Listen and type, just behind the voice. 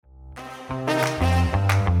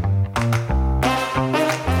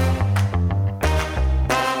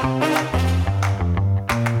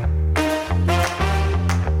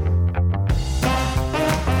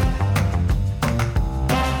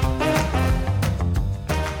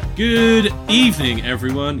Good evening,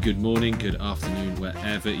 everyone. Good morning, good afternoon,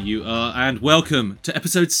 wherever you are, and welcome to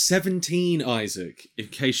episode 17, Isaac, in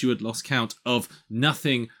case you had lost count of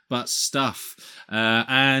Nothing But Stuff.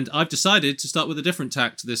 And I've decided to start with a different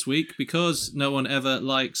tact this week because no one ever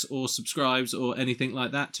likes or subscribes or anything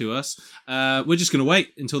like that to us. We're just going to wait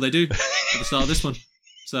until they do at the start of this one.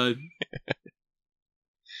 So,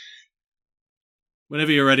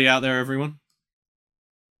 whenever you're ready out there, everyone.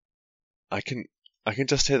 I can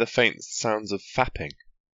just hear the faint sounds of fapping.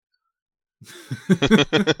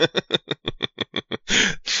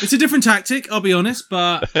 It's a different tactic, I'll be honest,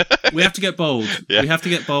 but we have to get bold. Yeah. We have to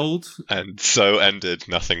get bold. And so ended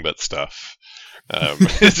Nothing But Stuff.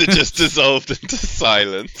 Is it just dissolved into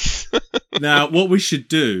silence? Now, what we should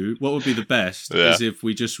do, what would be the best, is if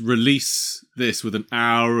we just release this with an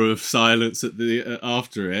hour of silence at the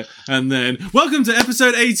after it, and then, welcome to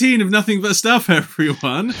episode 18 of Nothing But Stuff,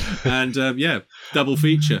 everyone. And, double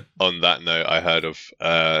feature. On that note, I heard of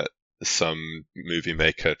some movie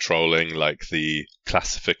maker trolling, like, the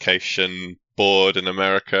classification board in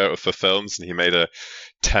America for films, and he made a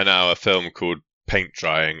 10-hour film called Paint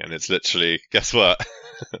Drying, and it's literally, guess what?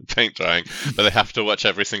 Paint drying, but they have to watch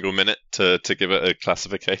every single minute to give it a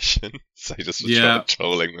classification. So he just was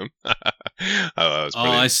trolling them. That was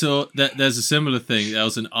brilliant. I saw that there's a similar thing. There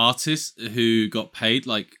was an artist who got paid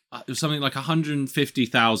it was something like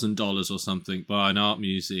 $150,000 or something by an art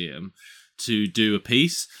museum to do a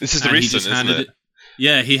piece. This is the recent, isn't it?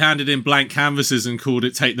 Yeah, he handed in blank canvases and called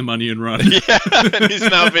it "Take the Money and Run." Yeah, and he's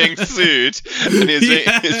now being sued, and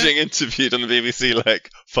he's being interviewed on the BBC like,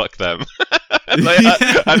 "Fuck them."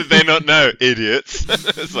 How did they not know, idiots?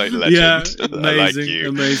 It's like legend. Yeah, amazing,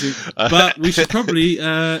 amazing. But we should probably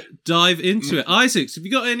dive into it. Isaac, have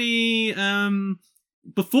you got any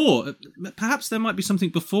before? Perhaps there might be something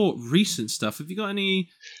before recent stuff. Have you got any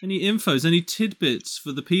infos, any tidbits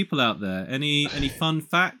for the people out there? Any fun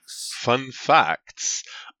facts? Fun facts.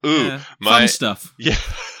 Ooh, yeah. Fun stuff. Yeah,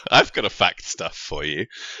 I've got a fact stuff for you.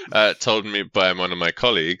 Told me by one of my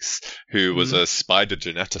colleagues who was a spider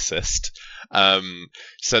geneticist.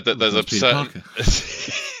 Said that there's a certain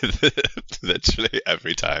literally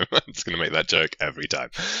every time. I'm just going to make that joke every time.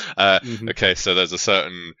 Okay, so there's a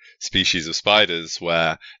certain species of spiders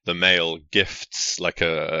where the male gifts like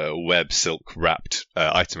a web silk wrapped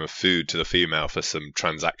item of food to the female for some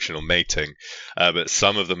transactional mating, but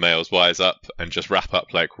some of the males wise up and just wrap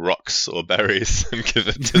up like rocks or berries and give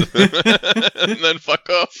it to them and then fuck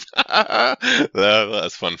off.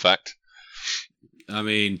 That's a fun fact. I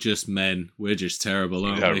mean, just men. We're just terrible,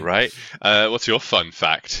 aren't we? Yeah, right. What's your fun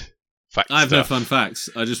fact? I have no fun facts.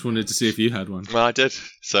 I just wanted to see if you had one. Well, I did.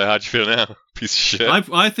 So how do you feel now? Piece of shit.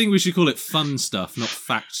 I think we should call it fun stuff, not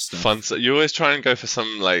fact stuff. Fun stuff. You always try and go for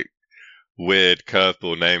some like weird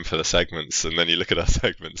curveball name for the segments, and then you look at our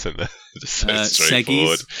segments and they're just so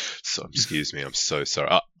straightforward. So excuse me. I'm so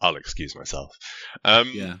sorry. I'll excuse myself.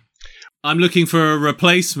 Yeah. I'm looking for a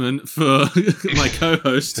replacement for my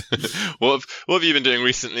co-host. What have you been doing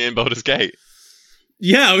recently in Baldur's Gate?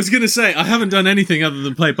 Yeah, I was going to say, I haven't done anything other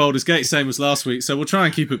than play Baldur's Gate, same as last week, so we'll try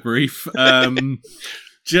and keep it brief.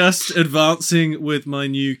 Just advancing with my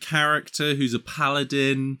new character, who's a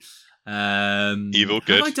paladin. Evil,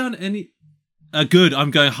 good. Have I done any... good,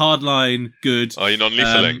 I'm going hardline, good. Are you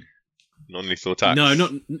non-lethaling? Non-lethal attacks? No.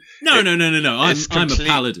 I'm a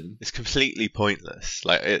paladin. It's completely pointless.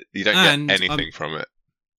 Like you don't get anything from it.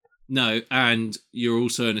 No, and you're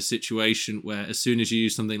also in a situation where as soon as you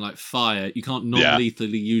use something like fire, you can't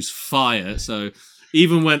non-lethally use fire. So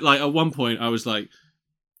even when, like, at one point I was like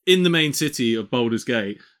in the main city of Baldur's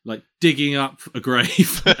Gate, like digging up a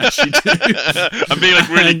grave. As you do. I'm being like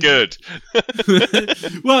really good.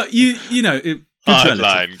 Well, you know.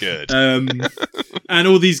 Hardline, good. And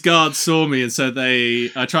all these guards saw me, and so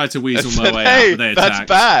I tried to weasel my way out, but they attacked. That's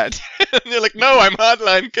bad. And you're like, no, I'm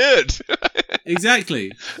hardline, good.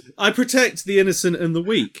 Exactly. I protect the innocent and the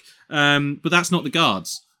weak, but that's not the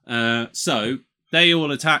guards. So they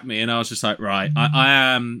all attacked me, and I was just like, right, I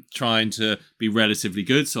am trying to be relatively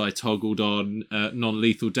good, so I toggled on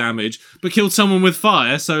non-lethal damage, but killed someone with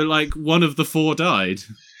fire, so like one of the 4 died.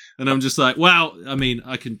 And I'm just like, well, I mean,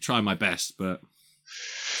 I can try my best, but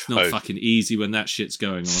it's not fucking easy when that shit's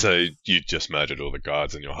going on. So you just murdered all the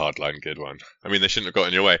guards in your hardline good one. I mean, they shouldn't have got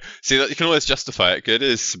in your way. See, that you can always justify it. Good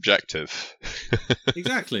is subjective.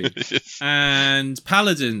 Exactly. And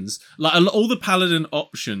paladins, like all the paladin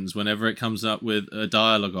options, whenever it comes up with a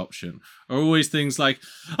dialogue option, are always things like,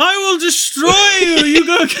 "I will destroy you. You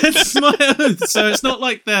go against my oath." So it's not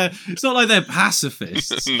like they're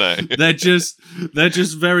pacifists. No, they're just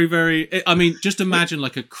very, very. I mean, just imagine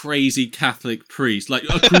like a crazy Catholic priest, like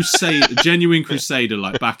a genuine crusader,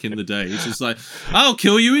 like back in the day. It's just like, I'll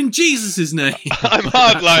kill you in Jesus' name. I'm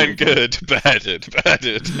hardline good, beheaded.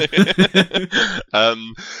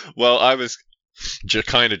 Well, I was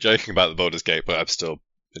kind of joking about the Baldur's Gate, but I've still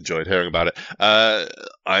enjoyed hearing about it.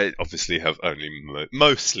 I obviously have only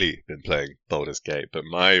mostly been playing Baldur's Gate, but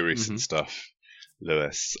my recent stuff,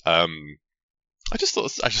 Lewis, I just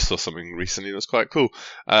saw something recently that was quite cool.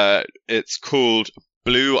 It's called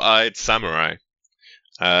Blue-Eyed Samurai,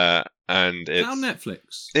 and it's on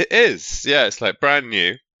Netflix. It is, yeah. It's like brand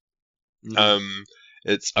new.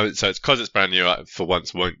 It's because it's brand new. I, for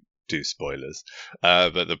once, won't do spoilers.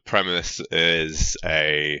 But the premise is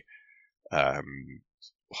a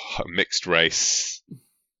mixed race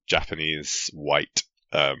Japanese white.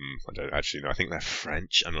 I don't actually know. I think they're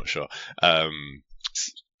French. I'm not sure.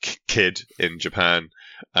 Kid in Japan,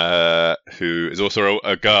 who is also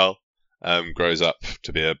a girl, grows up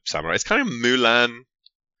to be a samurai. It's kind of Mulan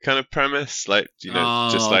kind of premise, like, you know,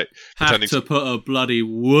 just like pretending to put a bloody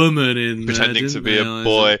woman in pretending there, to be a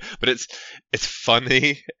boy. But it's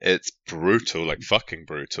funny, it's brutal, like fucking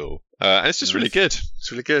brutal, and it's just really good.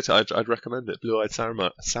 It's really good. I'd recommend it. Blue-Eyed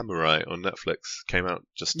Samurai on Netflix came out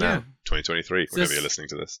just now, 2023. Whenever you're listening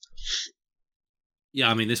to this. Yeah,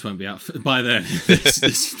 I mean, this won't be out by then.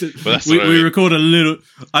 Well, we record a little.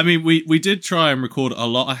 I mean, we did try and record a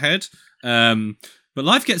lot ahead, but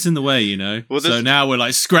life gets in the way, you know. Well, so now we're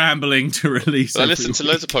like scrambling to release. I listen to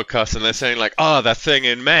loads of podcasts, and they're saying like, "Oh, that thing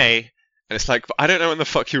in May," and it's like, I don't know when the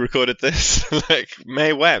fuck you recorded this. Like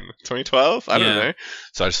May when? 2012? I don't know.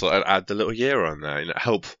 So I just thought I'd add the little year on there, and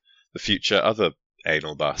help the future other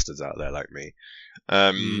anal bastards out there like me.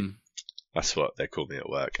 That's what they call me at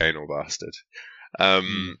work, anal bastard.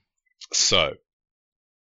 So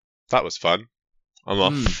that was fun. I'm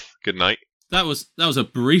off. Good night. That was a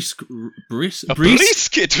brisk.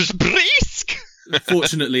 It was brisk.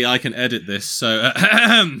 Fortunately, I can edit this, so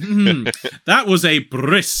that was a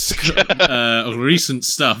brisk recent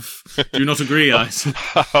stuff. Do you not agree, Isaac?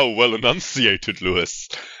 How well enunciated, Lewis.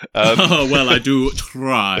 Oh, well, I do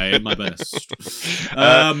try my best.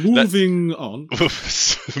 Moving on.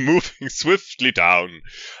 Moving swiftly down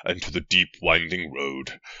into the deep winding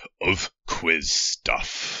road of quiz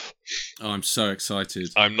stuff. Oh, I'm so excited.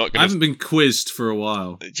 I haven't been quizzed for a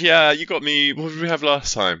while. Yeah, you got me. What did we have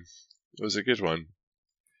last time? It was a good one.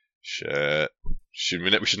 Shit. We should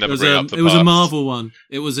never bring up the past. It was a Marvel one.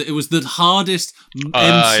 It was the hardest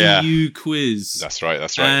MCU quiz. That's right.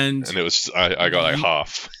 And it was I got like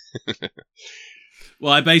half.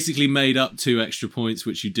 Well, I basically made up 2 extra points,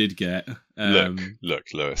 which you did get. Look,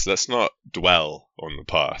 Lewis. Let's not dwell on the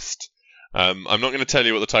past. I'm not going to tell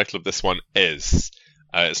you what the title of this one is.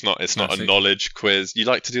 It's not a knowledge quiz. You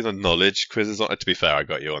like to do the knowledge quizzes. To be fair, I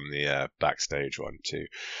got you on the backstage one too.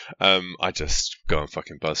 I just go on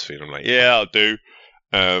fucking BuzzFeed and I'm like, yeah, I'll do.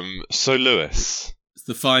 So Lewis, it's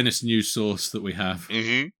the finest news source that we have.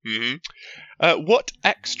 What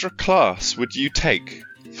extra class would you take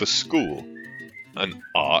for school? An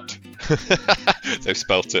art. They've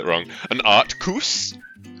spelt it wrong. An art course?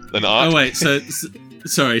 An art. Oh wait,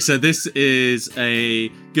 sorry, so this is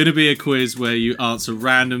going to be a quiz where you answer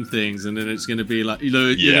random things, and then it's going to be like, you're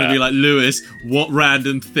going to be like, Lewis, what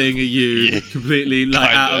random thing are you? Completely like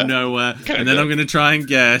out of nowhere. And then I'm going to try and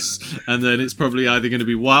guess, and then it's probably either going to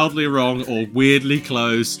be wildly wrong or weirdly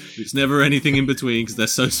close. It's never anything in between because they're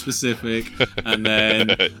so specific. And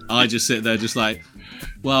then I just sit there just like,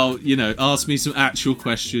 well, you know, ask me some actual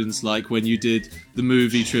questions like when you did the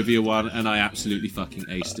movie trivia one, and I absolutely fucking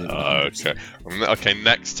aced it. Okay,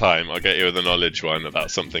 next time I'll get you with a knowledge one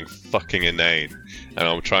about something fucking inane, and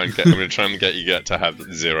I'm going to try and get you to have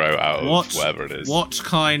 0 out of whatever it is. What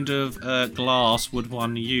kind of glass would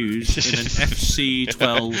one use in an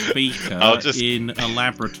FC12 beaker in a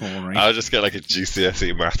laboratory? I'll just get like a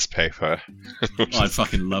GCSE maths paper. I'd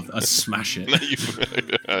fucking love that. I'd smash it.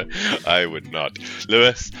 I would not.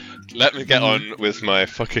 Lewis, let me get on with my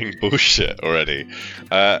fucking bullshit already.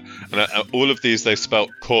 All of these they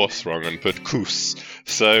spelt course wrong and put coos.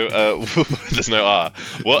 So there's no R.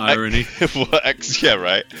 Irony. What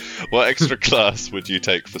extra class would you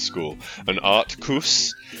take for school? An art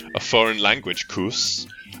course, a foreign language course,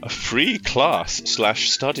 a free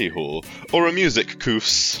class/study hall, or a music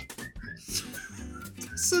course?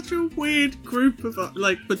 Such a weird group of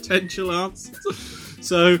potential answers.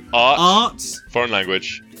 So art, foreign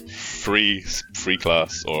language, free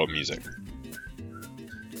class, or music.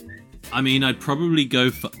 I mean, I'd probably go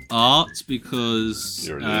for art because...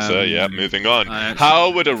 You're a loser, yeah. Moving on.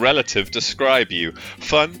 How would a relative describe you?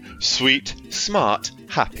 Fun, sweet, smart,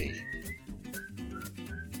 happy.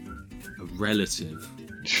 A relative?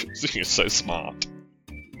 You're so smart.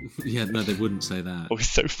 Yeah, no, they wouldn't say that. Oh, he's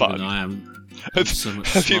so fun. And I am so much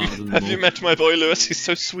smarter than them Have you all. met my boy Lewis? He's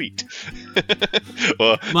so sweet.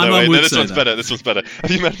 Or, My mum would this say one's that. better. This one's better.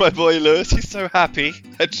 Have you met my boy Lewis? He's so happy. Be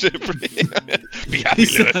happy,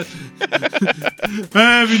 He's Lewis. I'm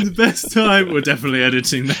having the best time. We're definitely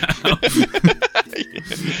editing that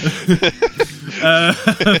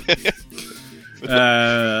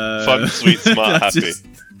out. Fun, sweet, smart, happy. just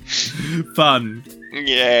fun.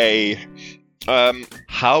 Yay.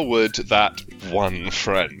 How would that one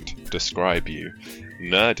friend describe you?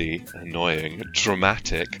 Nerdy, annoying,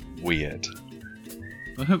 dramatic, weird.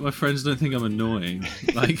 I hope my friends don't think I'm annoying.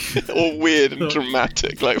 Like, Or weird and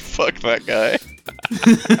dramatic. Like, fuck that guy.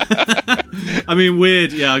 I mean,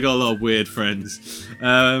 weird. Yeah, I got a lot of weird friends.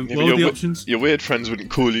 What were the options? Your weird friends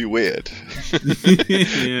wouldn't call you weird. Yeah,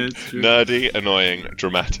 it's true. Nerdy, annoying,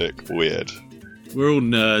 dramatic, weird. We're all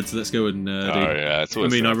nerds. Let's go with nerdy. Oh yeah, it's I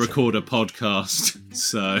always mean, I nice. record a podcast,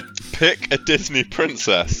 so Pick a Disney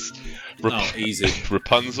princess. easy.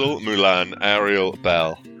 Rapunzel, Mulan, Ariel,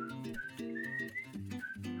 Belle.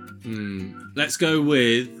 Let's go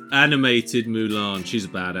with animated Mulan. She's a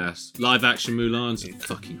badass. Live action Mulan's a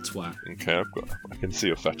fucking twat. Okay, I can see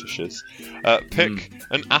your fetishes. Pick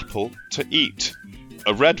an apple to eat.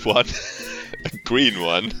 A red one, a green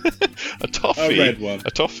one, a toffee, A red one. a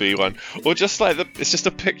toffee one, or just like it's just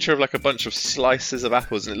a picture of like a bunch of slices of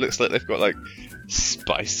apples, and it looks like they've got like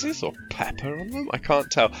spices or pepper on them. I can't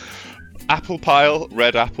tell. Apple pile,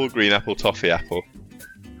 red apple, green apple, toffee apple.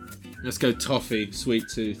 Let's go toffee, sweet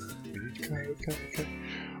tooth. Okay.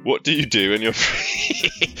 What do you do in your free...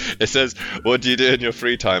 It says, what do you do in your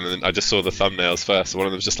free time? And then I just saw the thumbnails first. One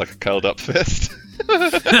of them's just like a curled up fist.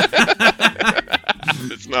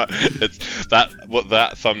 It's not. It's that. What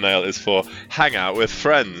that thumbnail is for? Hang out with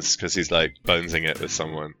friends, because he's like bonesing it with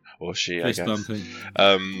someone or she. Fist I guess.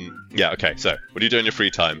 bumping. Yeah. Okay. So, what do you do in your free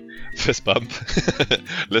time? Fist bump,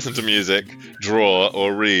 listen to music, draw,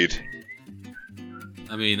 or read.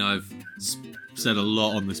 I mean, I've said a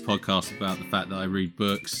lot on this podcast about the fact that I read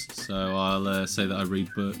books, so I'll say that I read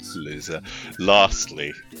books. Loser.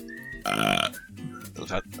 Lastly,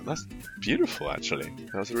 that's beautiful. Actually,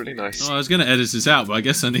 that was a really nice. Oh, I was going to edit this out, but I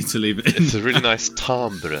guess I need to leave it in. It's a really nice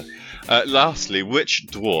timbre. Lastly, which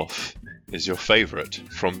dwarf is your favourite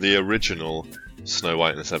from the original Snow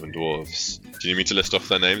White and the Seven Dwarfs? Do you need me to list off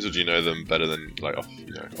their names, or do you know them better than like off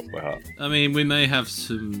by heart? I mean, we may have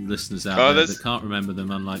some listeners out there that can't remember them,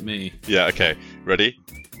 unlike me. Yeah. Okay. Ready?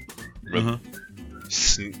 Uh-huh.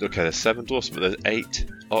 Okay. There's 7 dwarfs, but there's 8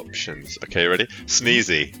 options. Okay. Ready?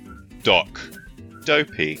 Sneezy, Doc,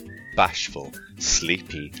 Dopey, Bashful,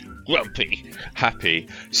 Sleepy, Grumpy, Happy.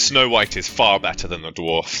 Snow White is far better than the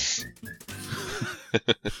dwarfs.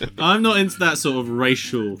 I'm not into that sort of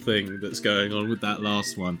racial thing that's going on with that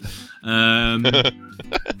last one.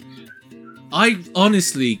 I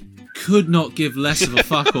honestly could not give less of a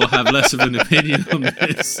fuck or have less of an opinion on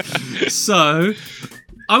this. So,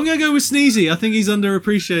 I'm going to go with Sneezy. I think he's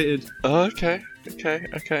underappreciated. Okay.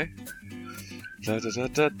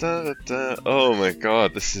 Oh my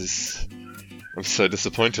god, I'm so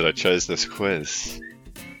disappointed I chose this quiz.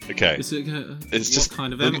 Okay. Is it, It's what just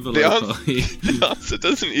kind of the envelope are you? the answer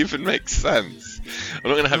doesn't even make sense. I'm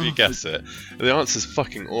not going to have you guess it. The answer's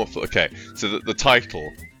fucking awful. Okay, so the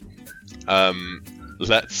title.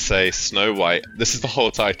 Let's say Snow White. This is the whole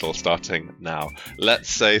title starting now. Let's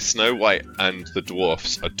say Snow White and the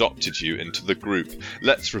dwarfs adopted you into the group.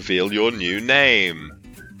 Let's reveal your new name.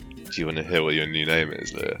 Do you want to hear what your new name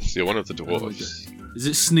is, Lewis? You're one of the dwarfs. Is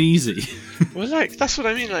it Sneezy? Well, like, that's what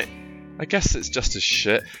I mean. Like, I guess it's just as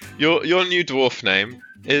shit. Your new dwarf name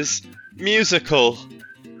is Musical.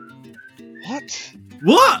 What?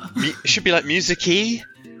 What? It should be like Music-y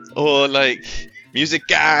or like Music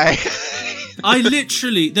Guy. I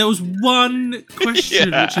literally, there was one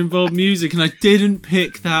question which involved music and I didn't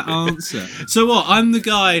pick that answer. So what? I'm the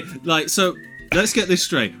guy, like, so let's get this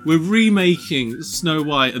straight. We're remaking Snow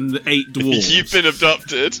White and the 8 Dwarfs. You've been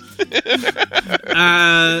adopted.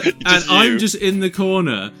 And Just I'm you. just in the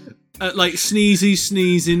corner. Like Sneezy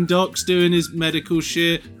sneezing, Doc's doing his medical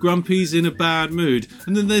shit, Grumpy's in a bad mood,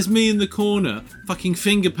 and then there's me in the corner, fucking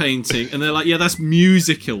finger painting, and they're like, "Yeah, that's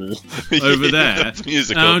musical over there." That's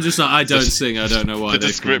musical. And I'm just like, "I don't sing. I don't know why." The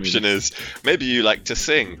they're calling me description this." is maybe you like to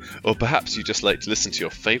sing, or perhaps you just like to listen to your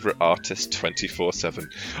favourite artist 24/7.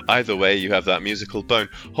 Either way, you have that musical bone.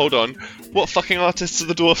 Hold on, what fucking artists are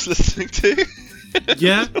the dwarfs listening to?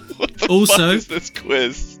 Yeah. What the Also- fuck is this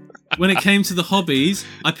quiz? When it came to the hobbies,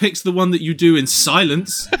 I picked the one that you do in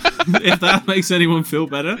silence. If that makes anyone feel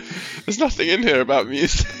better. There's nothing in here about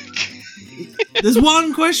music. There's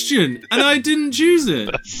one question, and I didn't choose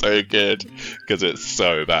it. That's so good, because it's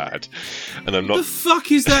so bad. And I'm not... The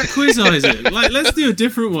fuck is that quiz, Isaac? Like, let's do a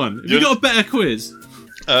different one. Have you got a better quiz?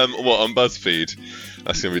 What, on BuzzFeed?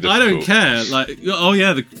 That's going to be difficult. I don't care. Like, oh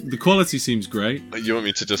yeah, the quality seems great. You want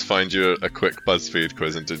me to just find you a quick BuzzFeed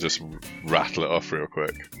quiz and to just rattle it off real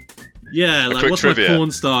quick? Yeah, like, what's trivia. my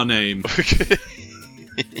porn star name? Okay.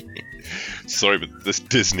 Sorry, but this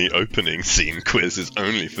Disney opening scene quiz is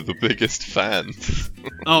only for the biggest fans.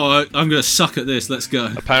 Oh, I'm going to suck at this. Let's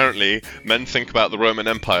go. Apparently, men think about the Roman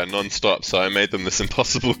Empire non-stop, so I made them this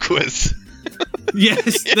impossible quiz.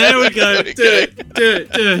 Yes, there we go. Do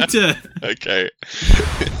it. Okay.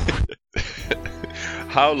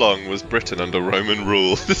 How long was Britain under Roman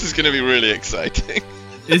rule? This is going to be really exciting.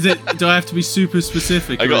 Is it? Do I have to be super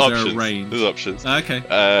specific, or I got is options. there a range? There's options. Okay.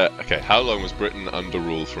 Okay, how long was Britain under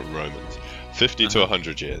rule from Romans? 50 to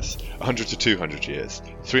 100 years, 100 to 200 years,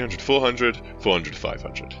 300 to 400, 400 to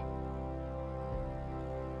 500.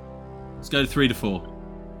 Let's go 3 to 4.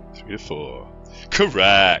 3 to 4.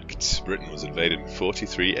 Correct! Britain was invaded in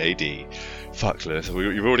 43 AD. Fuck, Lewis,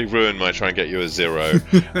 you've already ruined my try and get you a 0.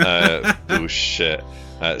 Bullshit.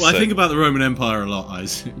 Well, I think about the Roman Empire a lot,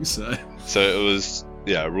 Isaac, so... So it was,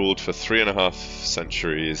 ruled for 3.5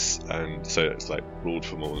 centuries, and so it's like ruled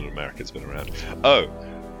for more than America's been around. Oh!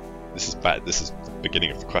 This is bad. This is the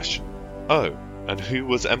beginning of the question. Oh, and who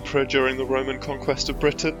was emperor during the Roman conquest of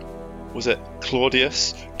Britain? Was it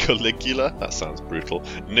Claudius, Caligula? That sounds brutal.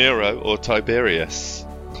 Nero or Tiberius?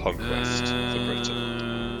 Conquest for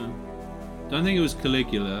Britain. Don't think it was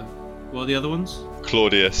Caligula. What are the other ones?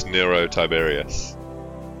 Claudius, Nero, Tiberius.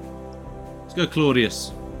 Let's go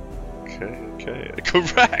Claudius. Okay.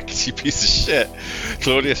 Correct, you piece of shit.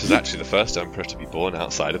 Claudius was actually the first emperor to be born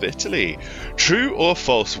outside of Italy. True or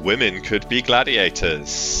false, women could be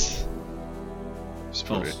gladiators? It's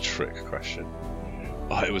probably a trick question.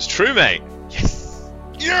 Oh, it was true, mate.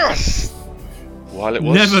 Yes. While it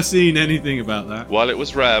was never seen anything about that. While it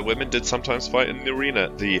was rare, women did sometimes fight in the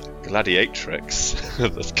arena. The gladiatrix.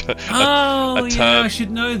 I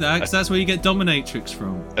should know that, because that's where you get dominatrix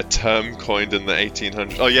from. A term coined in the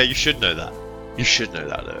 1800s. Oh yeah, you should know that. You should know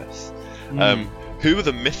that, Lewis. Who were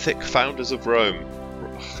the mythic founders of Rome?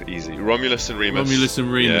 Ugh, easy. Romulus and Remus.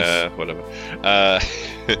 Yeah, whatever.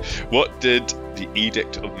 What did the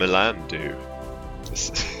Edict of Milan do?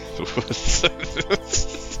 So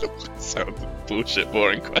bullshit,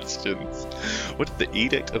 boring questions. What did the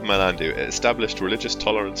Edict of Milan do? It established religious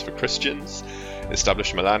tolerance for Christians. It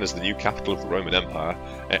established Milan as the new capital of the Roman Empire.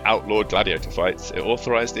 It outlawed gladiator fights. It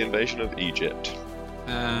authorized the invasion of Egypt.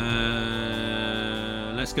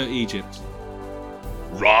 Let's go Egypt.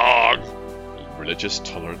 Wrong! Religious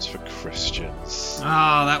tolerance for Christians.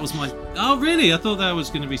 That was my... Oh, really? I thought that was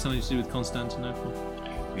going to be something to do with Constantinople.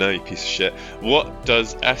 No, you piece of shit. What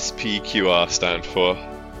does SPQR stand for?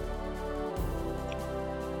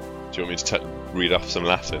 Do you want me to read off some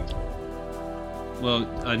Latin? Well,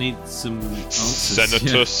 I need some answers.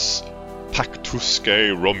 Senatus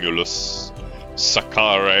Pactusque Romulus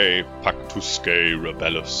Sacare Pactusque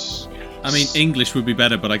Rebellus. I mean, English would be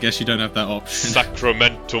better, but I guess you don't have that option.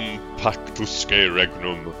 Sacramentum Pactusque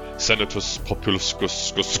Regnum Senatus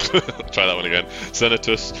Populuscus. Try that one again.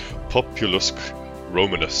 Senatus Populusque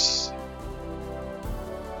Romanus.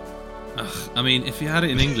 I mean, if you had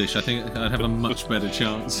it in English, I think I'd have a much better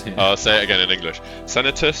chance here. I'll say it again in English.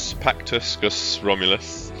 Senatus Pactuscus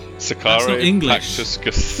Romulus Sacare That's not English.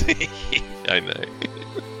 Pactuscus. I know.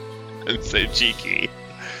 And so cheeky.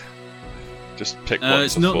 Just pick one.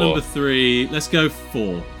 It's not 4. number 3. Let's go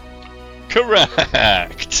 4.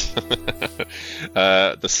 Correct.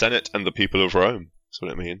 The Senate and the people of Rome. That's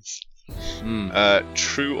what it means.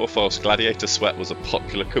 True or false? Gladiator sweat was a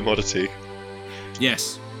popular commodity.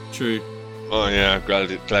 Yes. True. Oh yeah,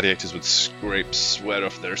 gladiators would scrape sweat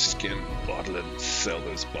off their skin, bottle it, and sell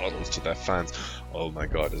those bottles to their fans. Oh my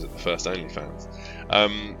god, is it the first OnlyFans?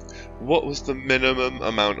 What was the minimum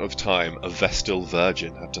amount of time a Vestal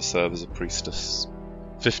Virgin had to serve as a priestess?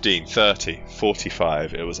 15, 30,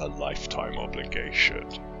 45. It was a lifetime obligation.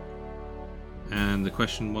 And the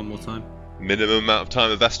question one more time. Minimum amount of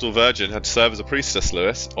time a Vestal Virgin had to serve as a priestess,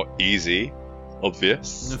 Lewis. Easy.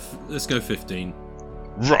 Obvious. Let's go 15.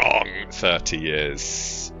 Wrong! 30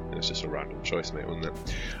 years. It's just a random choice, mate, wasn't it?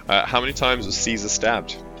 How many times was Caesar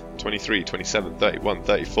stabbed? 23, 27, 31,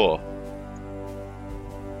 34.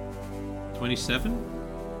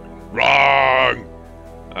 27? Wrong!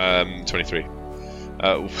 23.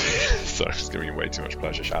 Sorry, it's giving me way too much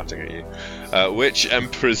pleasure shouting at you. Which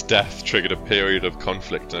emperor's death triggered a period of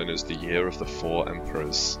conflict known as the Year of the Four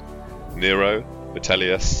Emperors? Nero,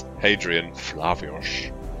 Vitellius, Hadrian,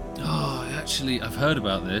 Flavius. Oh, Actually, I've heard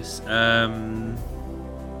about this. Nero,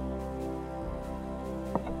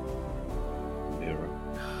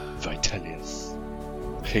 Vitellius,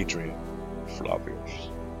 Hadrian, Flavius.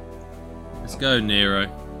 Let's go, Nero.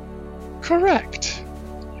 Correct.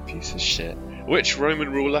 You piece of shit. Which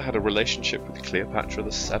Roman ruler had a relationship with Cleopatra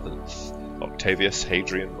VII? Octavius,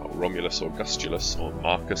 Hadrian, Romulus, Augustulus, or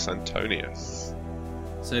Marcus Antonius?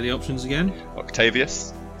 Say the options again.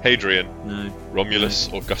 Octavius, Hadrian, No. Romulus,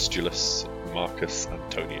 Augustulus, Marcus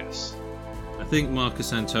Antonius. I think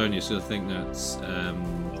Marcus Antonius. I think that's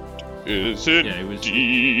Is it Yeah, it was-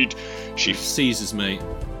 indeed? She, Caesar's mate.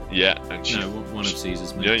 yeah, and she. No, one of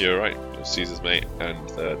Caesar's mates. Yeah, you're right. It was Caesar's mate, and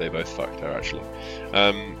they both fucked her actually.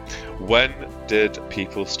 When did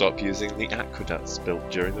people stop using the aqueducts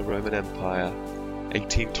built during the Roman Empire?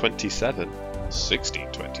 1827,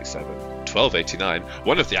 1627, 1289.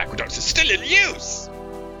 One of the aqueducts is still in use.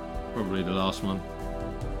 Probably the last one.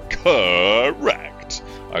 Correct.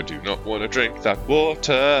 I do not want to drink that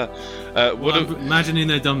water. I'm imagining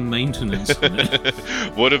they've done maintenance on it.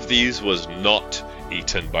 What of these was not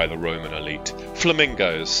eaten by the Roman elite?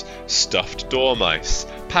 Flamingos, stuffed dormice,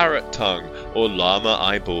 parrot tongue, or llama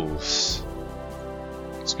eyeballs?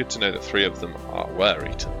 It's good to know that 3 of them were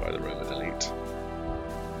eaten by the Roman elite.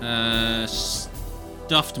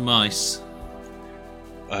 Stuffed mice.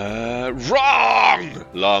 Wrong!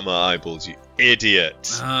 Llama eyeballs, you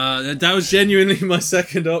idiot. That was genuinely my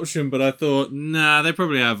second option, but I thought, nah, they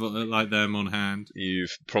probably have like them on hand.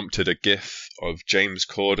 You've prompted a gif of James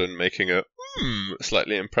Corden making a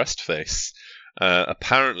slightly impressed face.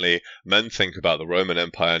 Apparently, men think about the Roman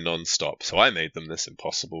Empire non-stop, so I made them this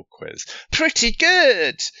impossible quiz. Pretty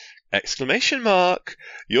good! Exclamation mark!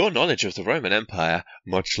 Your knowledge of the Roman Empire,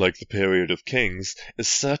 much like the period of kings, is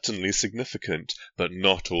certainly significant, but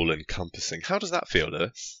not all-encompassing. How does that feel,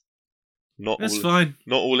 Lewis? That's fine.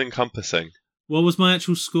 Not all-encompassing. What was my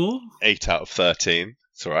actual score? 8 out of 13.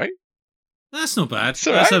 It's alright. That's not bad. It's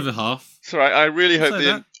all right. That's over half. It's alright. I really hope Say the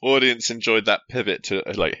that. audience enjoyed that pivot to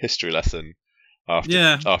a history lesson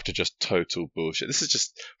after just total bullshit. This is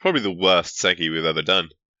just probably the worst Seggy we've ever done.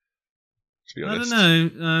 To be I honest.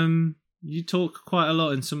 don't know. You talk quite a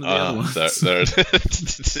lot in some of the other ones. There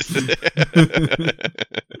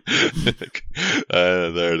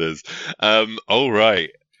it is. All right.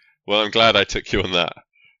 Well, I'm glad I took you on that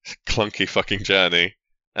clunky fucking journey.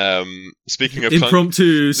 Speaking of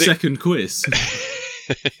impromptu second quiz.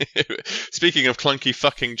 Speaking of clunky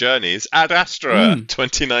fucking journeys, Ad Astra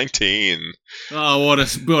 2019. Oh, what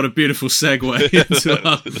a beautiful segue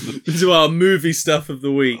into our movie stuff of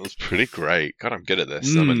the week. That was pretty great. God, I'm good at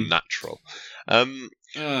this. I'm a natural. So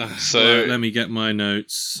right, let me get my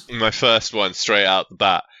notes. My first one straight out the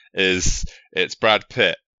bat is it's Brad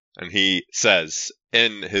Pitt, and he says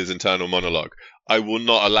in his internal monologue, "I will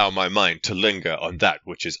not allow my mind to linger on that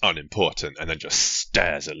which is unimportant," and then just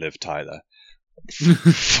stares at Liv Tyler.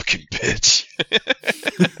 Fucking bitch.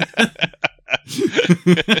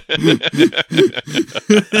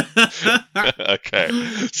 Okay,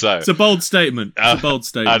 so it's a bold statement. It's a bold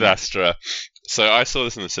statement. Ad Astra. So I saw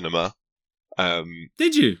this in the cinema.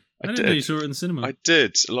 Did you? I didn't know you saw it in the cinema. I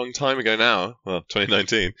did a long time ago now. Well,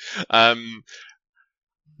 2019. To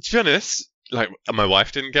be honest, like my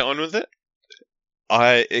wife didn't get on with it.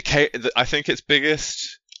 I think its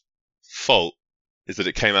biggest fault is that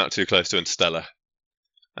it came out too close to Interstellar.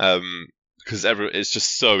 Because it's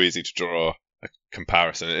just so easy to draw a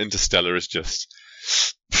comparison. Interstellar is just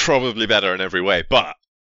probably better in every way, but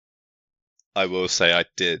I will say I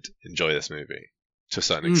did enjoy this movie to a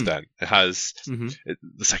certain extent. It has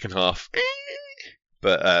the second half,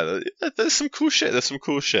 but there's some cool shit.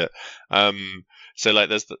 So like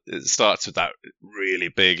it starts with that really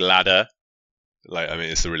big ladder. Like, I mean,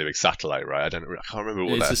 it's a really big satellite, right? I can't remember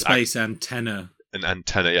what that is. It's a space antenna. An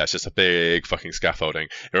antenna, yeah, it's just a big fucking scaffolding.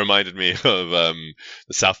 It reminded me of the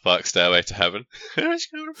South Park Stairway to Heaven. It's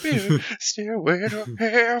gonna be a stairway to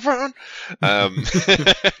heaven.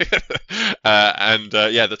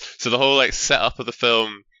 So the whole like setup of the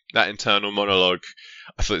film, that internal monologue,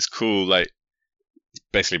 I thought it's cool. Like,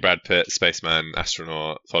 basically Brad Pitt, spaceman,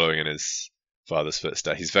 astronaut, following in his father's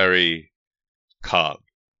footsteps. He's very calm.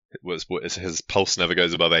 His pulse never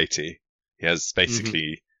goes above 80. He has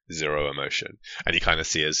basically zero emotion, and you kind of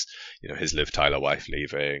see his Liv Tyler wife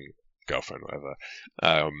leaving, girlfriend, whatever,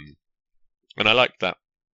 and I liked that.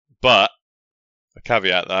 But I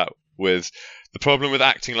caveat that with the problem with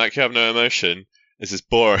acting like you have no emotion is it's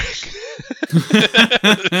boring.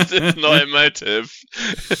 It's not emotive.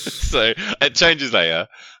 So it changes later,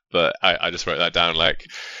 but I just wrote that down. Like,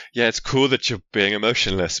 yeah, it's cool that you're being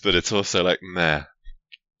emotionless, but it's also like meh.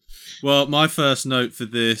 Well, my first note for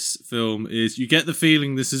this film is you get the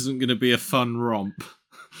feeling this isn't going to be a fun romp.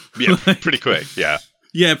 Yeah, pretty quick. Yeah.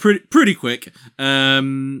 Yeah, pretty quick.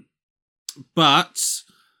 But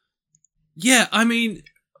yeah, I mean,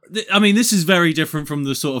 this is very different from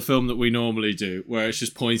the sort of film that we normally do, where it's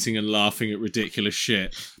just pointing and laughing at ridiculous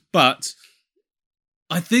shit. But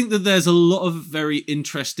I think that there's a lot of very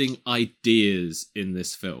interesting ideas in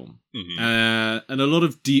this film, and a lot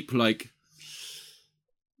of deep, like,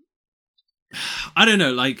 I don't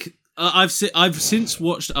know, like. I've since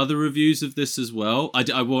watched other reviews of this as well.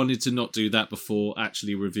 I wanted to not do that before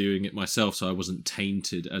actually reviewing it myself, so I wasn't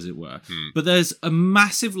tainted, as it were. But there's a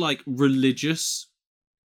massive, like, religious,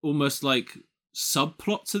 almost like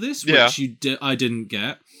subplot to this, which I didn't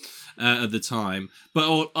get at the time.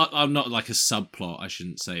 But I'm not like a subplot, I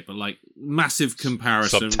shouldn't say, but like massive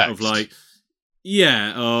comparison Subtext. of like,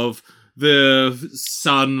 of the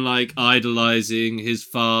son like idolizing his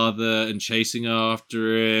father and chasing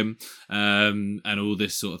after him, and all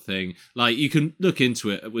this sort of thing. Like, you can look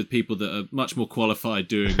into it with people that are much more qualified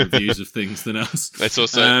doing reviews of things than us. It's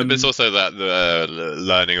also that the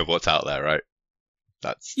learning of what's out there, right?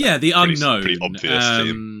 That's the pretty, unknown, pretty obvious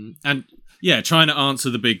theme. and trying to answer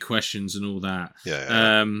the big questions and all that.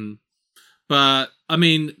 But I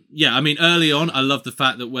mean, early on, I love the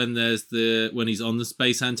fact that when he's on the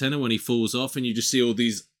space antenna, when he falls off, and you just see all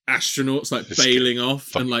these astronauts like bailing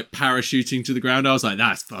off and like parachuting to the ground. I was like,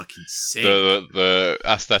 that's fucking sick. The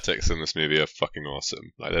aesthetics in this movie are fucking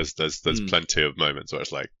awesome. Like, there's plenty of moments where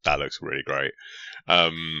it's like, that looks really great.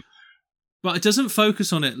 But it doesn't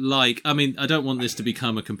focus on it like... I mean, I don't want this to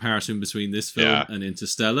become a comparison between this film and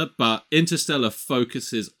Interstellar, but Interstellar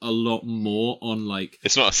focuses a lot more on, like...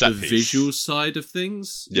 It's not a set the piece. Visual side of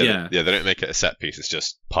things. They don't make it a set piece. It's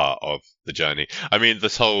just part of the journey. I mean,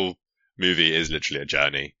 this whole movie is literally a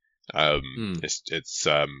journey. It's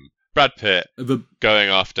Brad Pitt going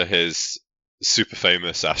after his super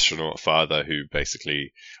famous astronaut father, who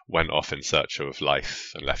basically went off in search of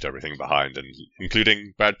life and left everything behind, and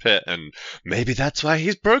including Brad Pitt, and maybe that's why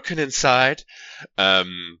he's broken inside.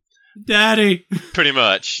 Daddy! Pretty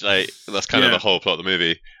much. Like, that's kind of the whole plot of the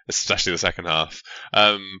movie, especially the second half.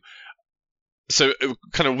 So,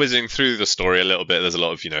 kind of whizzing through the story a little bit, there's a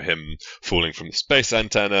lot of, him falling from the space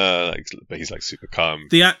antenna, but he's like super calm.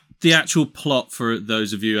 The actual plot, for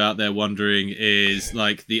those of you out there wondering, is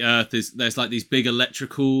like the Earth there's like these big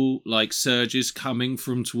electrical like surges coming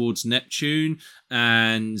from towards Neptune,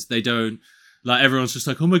 and they don't, like, everyone's just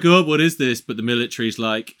like, oh my god, what is this? But the military's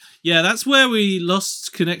like, yeah, that's where we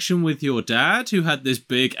lost connection with your dad, who had this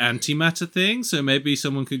big antimatter thing, so maybe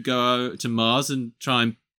someone could go to Mars and try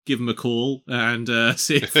and give him a call and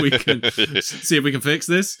see if we can fix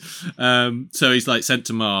this. So he's like sent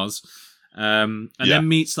to Mars. And then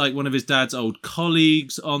meets like one of his dad's old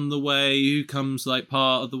colleagues on the way, who comes like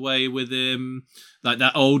part of the way with him, like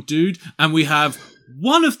that old dude. And we have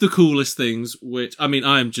one of the coolest things, which, I mean,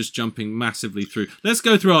 I am just jumping massily through. Let's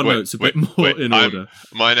go through our notes a bit more in order.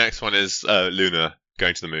 My next one is Luna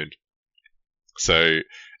going to the moon. So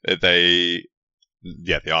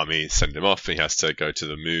the army send him off, and he has to go to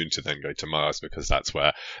the moon to then go to Mars, because that's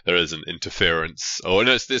where there is an interference. Oh,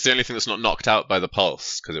 no, it's the only thing that's not knocked out by the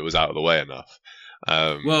pulse, because it was out of the way enough.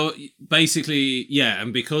 Well, basically,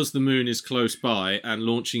 and because the moon is close by and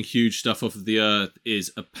launching huge stuff off of the Earth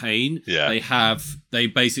is a pain, they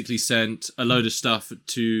basically sent a load of stuff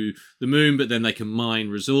to the moon, but then they can mine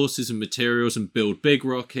resources and materials and build big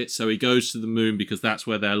rockets. So he goes to the moon because that's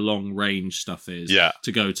where their long range stuff is.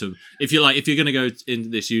 To go to, if you're going to go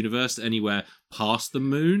in this universe anywhere past the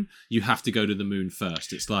moon, you have to go to the moon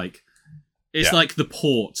first. It's like the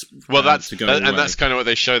port. Well, that's to go and that's kind of what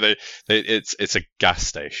they show. It's a gas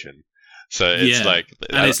station, so it's like,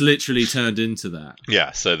 and it's literally turned into that.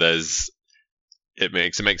 Yeah, so it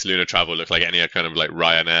makes lunar travel look like any kind of like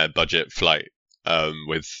Ryanair budget flight,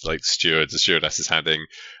 with like stewards and stewardesses handing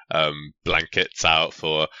blankets out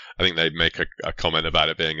for. I think they make a comment about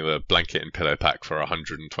it being the blanket and pillow pack for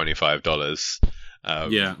 $125.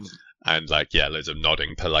 And loads of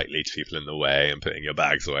nodding politely to people in the way and putting your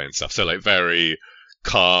bags away and stuff. So like very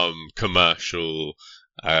calm, commercial.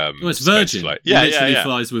 It's Virgin. Literally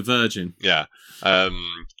flies with Virgin. Yeah.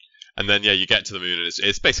 And then you get to the moon, and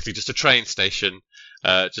it's basically just a train station.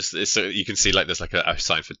 So you can see like there's like a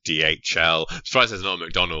sign for DHL. I'm surprised there's not a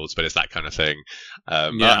McDonald's, but it's that kind of thing.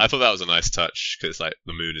 I thought that was a nice touch, because like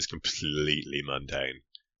the moon is completely mundane.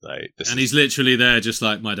 Like, he's literally there just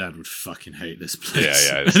like, my dad would fucking hate this place.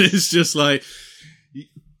 Yeah. And it's just like,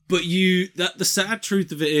 but the sad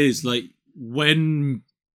truth of it is, like, when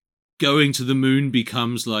going to the moon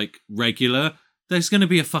becomes like regular, there's going to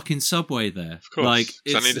be a fucking subway there. Of course. Like,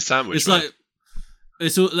 I need a sandwich. It's like.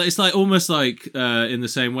 It's like almost like in the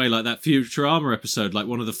same way like that Futurama episode, like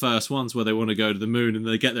one of the first ones where they want to go to the moon and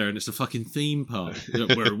they get there and it's a fucking theme park.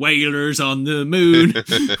 We're whalers on the moon.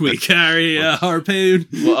 We carry a harpoon.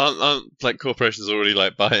 Well, aren't like corporations already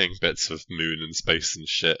like buying bits of moon and space and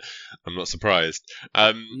shit? I'm not surprised.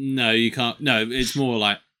 No, you can't. No, it's more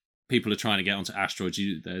like people are trying to get onto asteroids.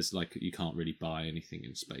 You can't really buy anything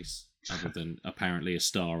in space. Other than apparently a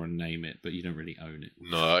star and name it, but you don't really own it.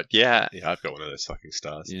 No, yeah, I've got one of those fucking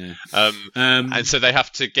stars. Yeah. And so they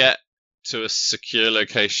have to get to a secure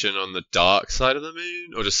location on the dark side of the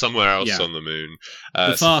moon, or just somewhere else on the moon.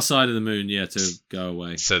 The far side of the moon, to go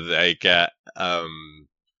away. So they get what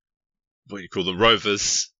do you call them,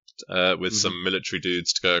 rovers, with some military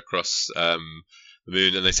dudes to go across the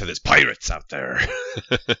moon, and they say there's pirates out there.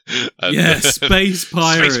 Space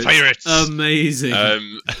pirates. Space pirates. Amazing.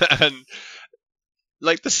 And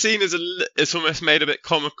like the scene it's almost made a bit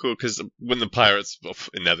comical because when the pirates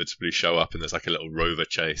inevitably show up and there's like a little rover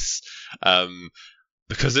chase,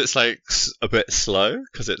 because it's like a bit slow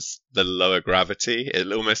because it's the lower gravity,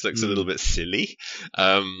 it almost looks a little bit silly.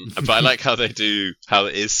 But I like how it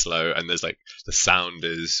is slow, and there's like the sound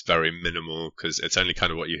is very minimal because it's only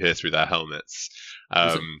kind of what you hear through their helmets.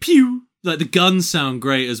 Like, pew! Like the guns sound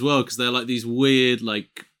great as well because they're like these weird,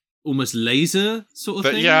 like almost laser sort of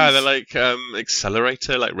things. But yeah, they're like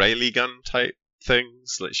accelerator, like Rayleigh gun type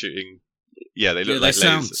things, like shooting. Yeah, they look like lasers. They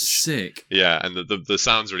sound sick. Yeah, and the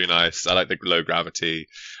sound's really nice. I like the low gravity.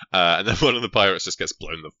 And then one of the pirates just gets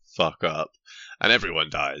blown the fuck up, and everyone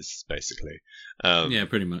dies basically. Yeah,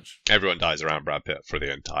 pretty much. Everyone dies around Brad Pitt for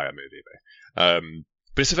the entire movie.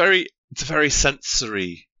 But it's a very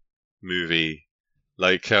sensory movie.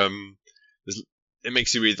 Like it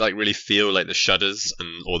makes you really feel like the shudders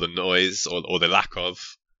or the noise or the lack of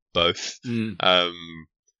both, and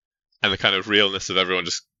the kind of realness of everyone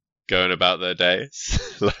just going about their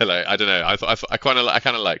days. Like I don't know, I kind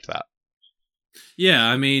of liked that. Yeah,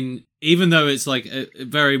 I mean, even though it's like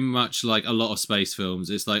very much like a lot of space films,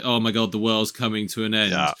 it's like, oh my god, the world's coming to an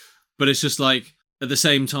end. Yeah. But it's just like at the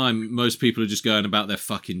same time, most people are just going about their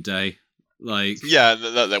fucking day. Like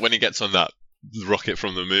when he gets on that rocket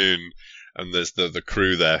from the moon, and there's the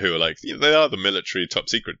crew there who are like, they are the military top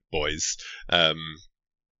secret boys.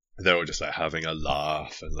 They're all just like having a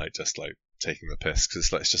laugh and like just like taking the piss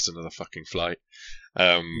because it's just another fucking flight.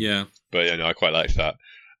 But I quite like that.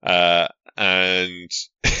 And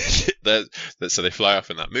so they fly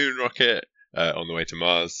off in that moon rocket on the way to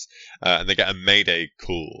Mars, and they get a Mayday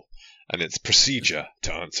call, and it's procedure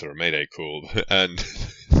to answer a Mayday call, and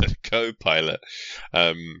the co-pilot.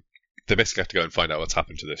 They basically have to go and find out what's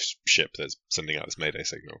happened to this ship that's sending out this Mayday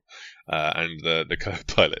signal. And the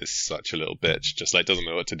co-pilot is such a little bitch, just like doesn't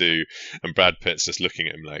know what to do. And Brad Pitt's just looking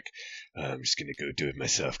at him like, I'm just going to go do it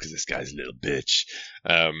myself because this guy's a little bitch.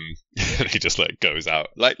 And he just like goes out.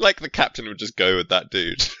 Like the captain would just go with that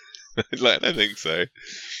dude. Like, I don't think so.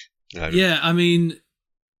 Yeah, I mean,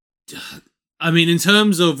 in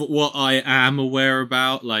terms of what I am aware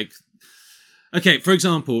about, like, okay, for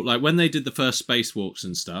example, like when they did the first spacewalks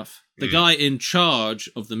and stuff, the guy in charge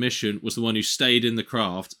of the mission was the one who stayed in the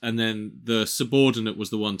craft, and then the subordinate was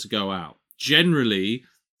the one to go out. Generally,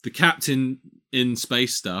 the captain in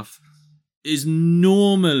space stuff is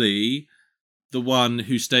normally the one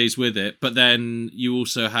who stays with it, but then you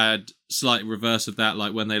also had slight reverse of that,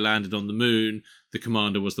 like when they landed on the moon, the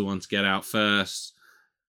commander was the one to get out first.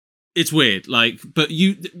 It's weird, like, but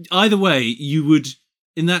either way, you would...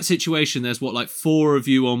 In that situation, there's like 4 of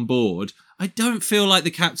you on board. I don't feel like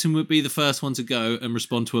the captain would be the first one to go and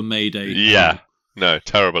respond to a Mayday. Yeah, no,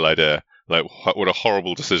 terrible idea. Like, what a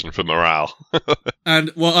horrible decision for morale. And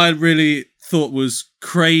what I really thought was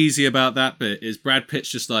crazy about that bit is Brad Pitt's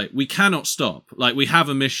just like, we cannot stop. Like, we have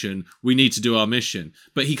a mission. We need to do our mission.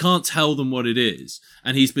 But he can't tell them what it is.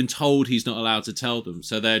 And he's been told he's not allowed to tell them.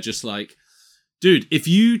 So they're just like, dude, if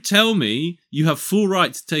you tell me, you have full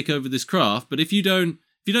right to take over this craft, but if you don't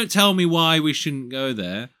tell me why we shouldn't go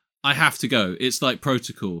there, I have to go. It's like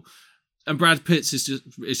protocol. And Brad Pitt is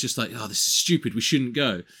just like, oh, this is stupid, we shouldn't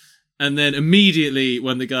go. And then immediately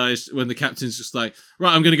when the captain's just like,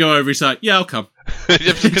 right, I'm going to go over, he's like, yeah, I'll come.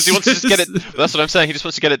 Because he wants to just get it. That's what I'm saying. He just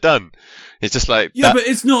wants to get it done. It's just like, yeah, but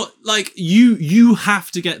it's not like you have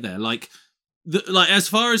to get there. Like as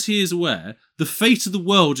far as he is aware, the fate of the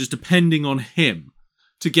world is depending on him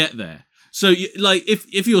to get there. So like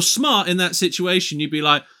if you're smart in that situation, you'd be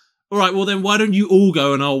like, all right, well then why don't you all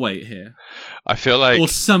go and I'll wait here? I feel like or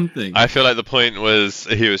something. I feel like the point was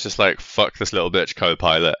he was just like, fuck this little bitch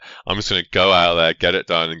co-pilot. I'm just going to go out there, get it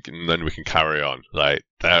done, and then we can carry on. Like,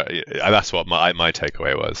 that's what my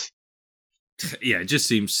takeaway was. Yeah, it just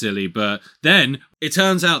seems silly. But then it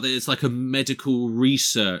turns out that it's like a medical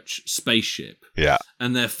research spaceship. Yeah.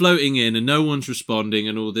 And they're floating in and no one's responding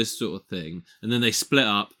and all this sort of thing. And then they split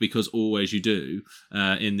up, because always you do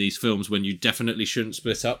in these films when you definitely shouldn't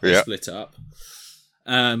split up. They split up.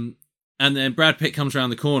 And then Brad Pitt comes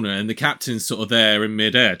around the corner and the captain's sort of there in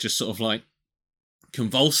midair, just sort of like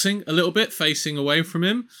convulsing a little bit, facing away from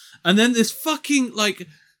him. And then this fucking like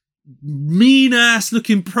mean ass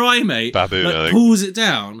looking primate Baboon, like, pulls it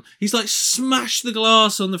down. He's like smashed the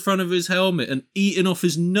glass on the front of his helmet and eaten off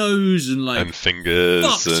his nose and like and fingers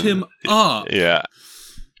fucked him up. Yeah.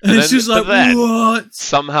 And it's just like, what?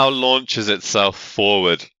 Somehow launches itself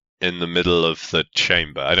forward in the middle of the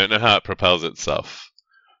chamber. I don't know how it propels itself.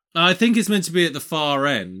 I think it's meant to be at the far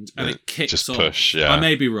end, and it kicks just off. Push, yeah. I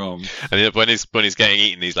may be wrong. And when he's getting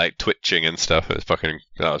eaten, he's like twitching and stuff. That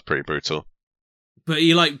was pretty brutal. But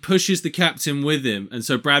he like pushes the captain with him, and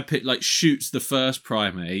so Brad Pitt like shoots the first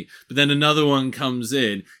primate, but then another one comes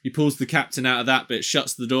in. He pulls the captain out of that bit,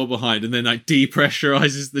 shuts the door behind, and then like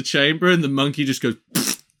depressurizes the chamber, and the monkey just goes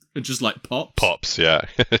and just like pops. Pops, yeah.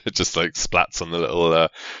 It just like splats on the little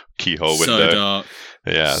keyhole window. So dark.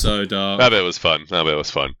 Yeah. So dark. That bit was fun. But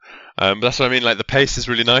that's what I mean. Like the pace is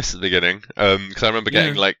really nice at the beginning. Because I remember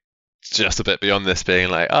getting like just a bit beyond this, being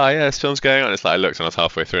like, oh yeah, this film's going on. It's like I looked and I was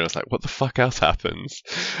halfway through and I was like, what the fuck else happens?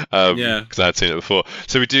 Because I had seen it before.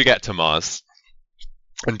 So we do get to Mars.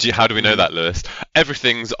 And how do we know that, Lewis?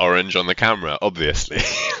 Everything's orange on the camera, obviously.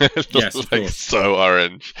 Yes, of course. So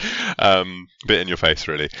orange. Bit in your face,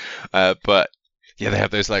 really. But yeah, they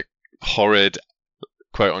have those like horrid,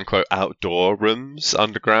 quote unquote, outdoor rooms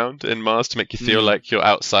underground in Mars to make you feel like you're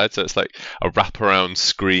outside. So it's like a wraparound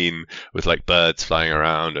screen with like birds flying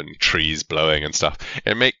around and trees blowing and stuff.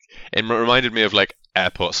 It reminded me of like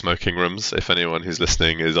airport smoking rooms, if anyone who's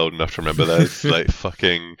listening is old enough to remember those. Like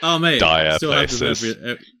fucking dire places.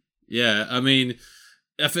 Yeah, I mean,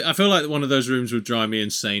 I feel like one of those rooms would drive me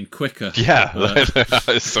insane quicker. Yeah,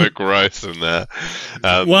 it's so gross in there.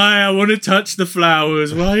 Why? I want to touch the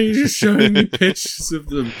flowers. Why are you just showing me pictures of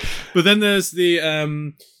them? But then there's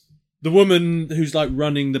the woman who's like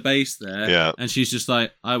running the base there, and she's just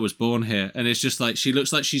like, I was born here, and it's just like she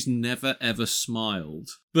looks like she's never ever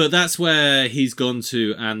smiled. But that's where he's gone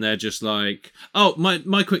to, and they're just like, oh,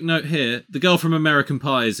 my quick note here: the girl from American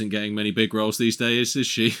Pie isn't getting many big roles these days, is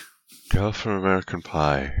she? Girl from American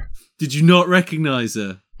Pie. Did you not recognize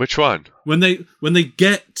her? Which one? When they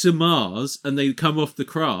get to Mars and they come off the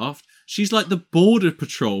craft, she's like the border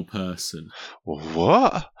patrol person.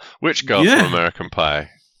 What? Which girl from American Pie?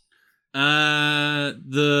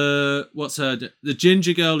 The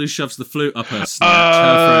ginger girl who shoves the flute up her snatch,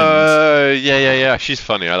 her friend. Yeah. She's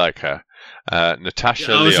funny. I like her.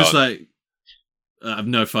 Natasha Lyonne. I was just like, I have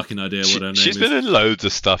no fucking idea what her name is. She's been in loads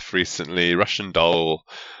of stuff recently. Russian Doll,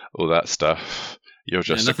 all that stuff. You're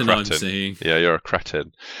just a cretin. I'm seeing. Yeah, you're a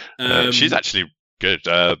cretin. She's actually good.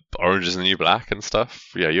 Orange is the New Black and stuff.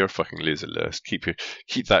 Yeah, you're a fucking loser, Lewis.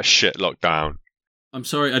 Keep that shit locked down. I'm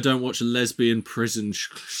sorry, I don't watch lesbian prison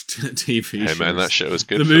TV shows. Hey man, that shit was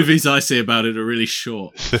good. The movies I see about it are really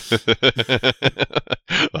short.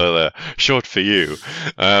 Well, short for you.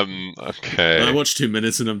 Okay. I watch 2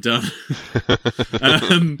 minutes and I'm done.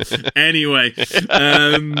 Anyway.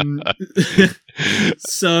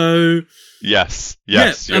 So... Yes,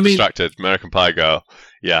 you're distracted. American Pie girl.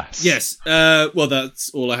 Yes. Well, that's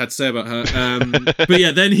all I had to say about her. But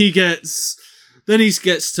yeah, then he gets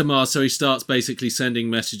to Mars, so he starts basically sending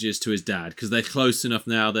messages to his dad, because they're close enough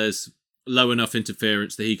now, there's low enough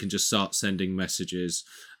interference that he can just start sending messages.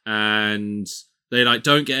 And they like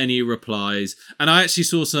don't get any replies. And I actually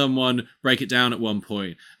saw someone break it down at one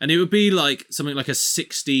point, and it would be like something like a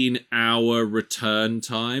 16-hour return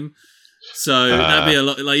time. So that'd be a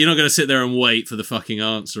lot. Like, you're not going to sit there and wait for the fucking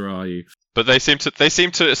answer, are you? But they seem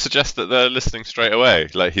to suggest that they're listening straight away.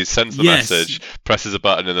 Like, he sends the message, presses a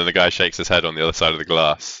button, and then the guy shakes his head on the other side of the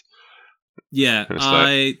glass. Yeah,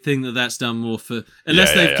 I think that's done more for...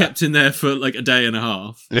 Unless they've kept him there for like a day and a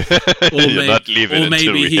half. Or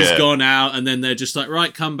maybe he's gone out and then they're just like,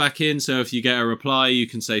 right, come back in. So if you get a reply, you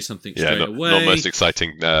can say something straight away. Not most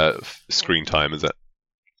exciting screen time, is it?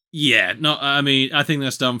 Yeah, I think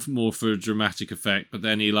that's done more for dramatic effect, but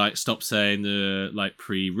then he like stops saying the like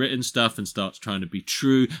pre-written stuff and starts trying to be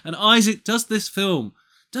true. And Isaac, does this film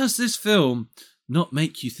not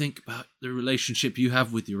make you think about the relationship you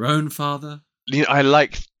have with your own father? I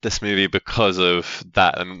like this movie because of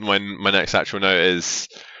that. And my next actual note is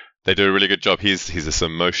they do a really good job. He's this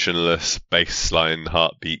emotionless baseline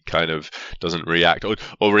heartbeat, kind of doesn't react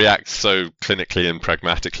or reacts so clinically and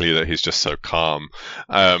pragmatically that he's just so calm.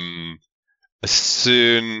 As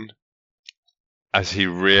soon as he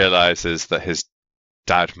realizes that his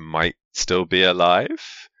dad might still be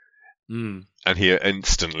alive, and he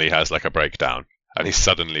instantly has like a breakdown. And he's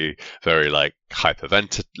suddenly very like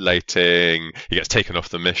hyperventilating. He gets taken off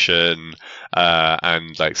the mission,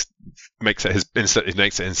 and like makes it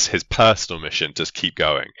his personal mission to keep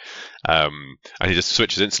going. And he just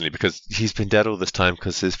switches instantly because he's been dead all this time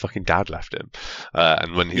because his fucking dad left him.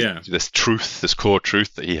 And when this core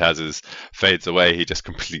truth that he has fades away, he just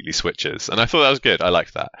completely switches. And I thought that was good. I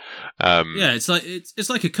liked that. It's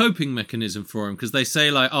like a coping mechanism for him, because they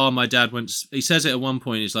say like, oh, my dad went. He says it at one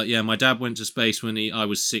point. He's like, yeah, my dad went to space when I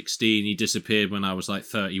was 16. He disappeared when I was like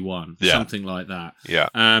 31, something like that. Yeah.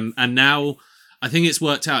 And now I think it's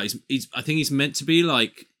worked out. I think he's meant to be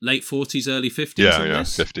like late 40s, early 50s. Yeah,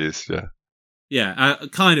 50s. Yeah. Yeah,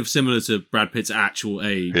 kind of similar to Brad Pitt's actual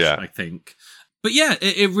age, I think. But yeah,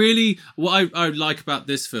 it really, what I like about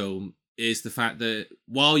this film is the fact that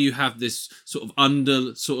while you have this sort of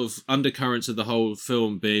undercurrents of the whole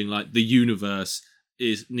film being like the universe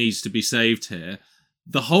needs to be saved here,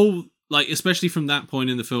 the whole, like, especially from that point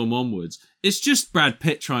in the film onwards, it's just Brad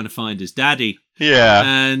Pitt trying to find his daddy. Yeah.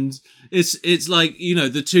 And it's like, you know,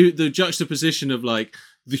 the juxtaposition of like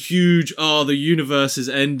the huge, the universe is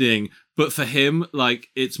ending, but for him, like,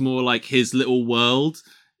 it's more like his little world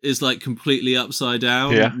is like completely upside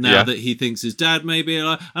down now that he thinks his dad may be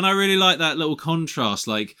alive. And I really like that little contrast.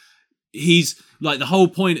 Like, he's like, the whole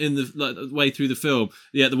point in the way through the film,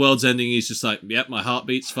 the world's ending, he's just like, yep, my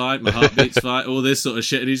heartbeat's fine, all this sort of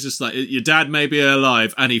shit. And he's just like, your dad may be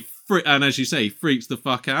alive, and and as you say, he freaks the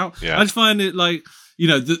fuck out. I just find it like, you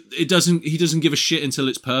know, he doesn't give a shit until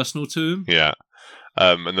it's personal to him. Yeah.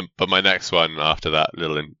 But my next one after that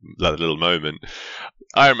little moment,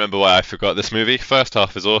 I remember why I forgot this movie. First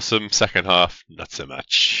half is awesome. Second half, not so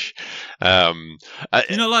much. You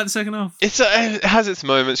not like the second half? It has its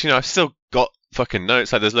moments. You know, I've still got fucking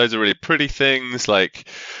notes. Like, there's loads of really pretty things. Like,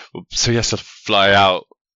 so he has to fly out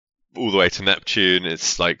all the way to Neptune.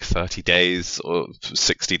 It's like 30 days or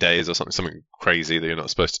 60 days or something crazy that you're not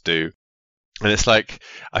supposed to do. And it's like,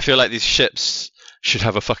 I feel like these ships should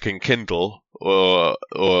have a fucking Kindle or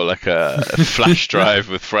like a flash drive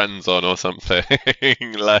with friends on or something.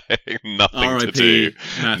 Like, nothing R.I.P. to do.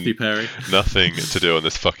 Matthew Perry. Nothing to do on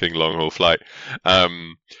this fucking long haul flight.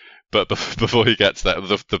 But before he gets there,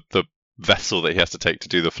 the vessel that he has to take to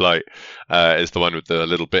do the flight is the one with the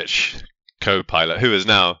little bitch co-pilot, who is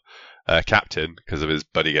now captain because of his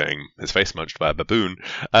buddy getting his face munched by a baboon,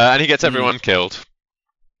 and he gets everyone killed.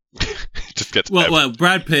 Just gets well,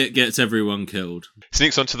 Brad Pitt gets everyone killed.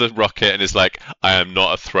 Sneaks onto the rocket and is like, I am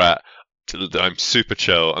not a threat. I'm super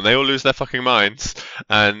chill. And they all lose their fucking minds.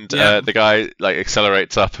 And the guy like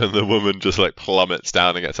accelerates up, and the woman just like plummets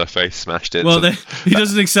down and gets her face smashed in. Well, he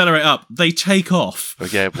doesn't accelerate up. They take off. Oh,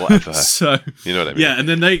 yeah, whatever. So you know what I mean? Yeah, and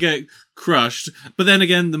then they get crushed. But then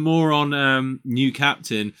again, the moron new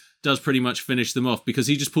captain does pretty much finish them off, because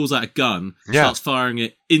he just pulls out a gun, starts firing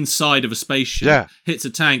it inside of a spaceship, hits a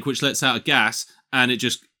tank which lets out a gas, and it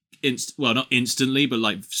just not instantly, but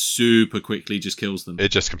like super quickly just kills them.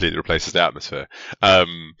 It just completely replaces the atmosphere.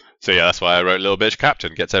 So yeah, that's why I wrote Little Bitch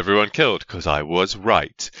Captain gets everyone killed, because I was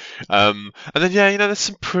right. And then you know, there's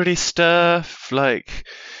some pretty stuff, like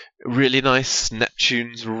really nice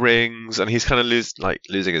Neptune's rings, and he's kind of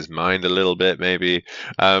losing his mind a little bit, maybe.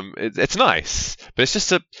 It's nice, but it's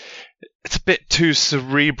just a bit too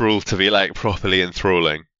cerebral to be like properly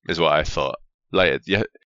enthralling, is what I thought. Like,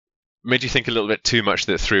 made you think a little bit too much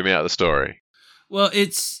that threw me out of the story. Well,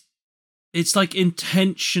 it's like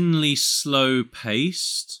intentionally slow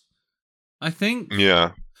paced, I think.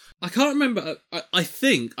 Yeah. I can't remember. I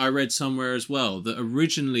think I read somewhere as well that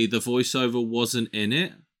originally the voiceover wasn't in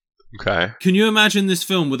it. Okay. Can you imagine this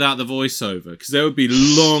film without the voiceover? Because there would be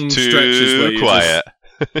long stretches where you're quiet.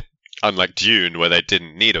 Unlike Dune, where they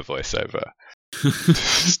didn't need a voiceover.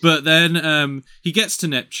 But then he gets to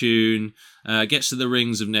Neptune, gets to the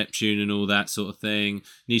rings of Neptune and all that sort of thing.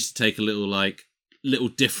 Needs to take a little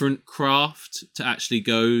different craft to actually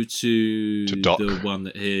go to the one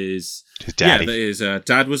that his daddy. Yeah, that his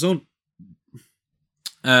dad was on.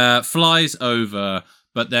 Flies over,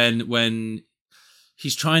 but then when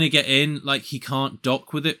he's trying to get in, like he can't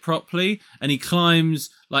dock with it properly, and he climbs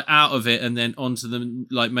like out of it and then onto the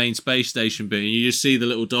like main space station bit, and you just see the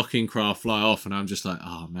little docking craft fly off, and I'm just like,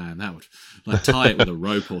 oh man, that would like tie it with a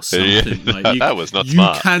rope or something. Yeah, like that was not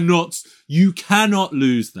smart. You cannot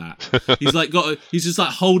lose that. He's just like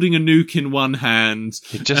holding a nuke in one hand,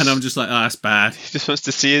 and I'm just like, oh, that's bad. He just wants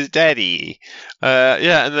to see his daddy.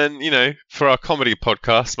 Yeah, and then for our comedy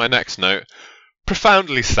podcast, my next note,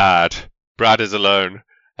 profoundly sad. Brad is alone.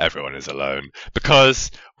 Everyone is alone. Because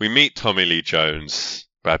we meet Tommy Lee Jones,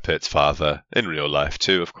 Brad Pitt's father, in real life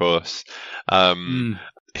too, of course.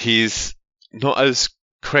 He's not as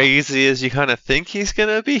crazy as you kind of think he's going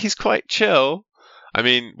to be. He's quite chill. I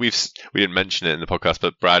mean, we didn't mention it in the podcast,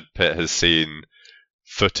 but Brad Pitt has seen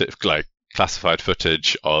footage, like classified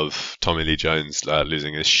footage of Tommy Lee Jones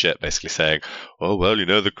losing his shit, basically saying, "Oh well,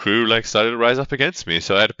 the crew started to rise up against me,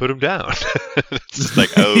 so I had to put him down." It's just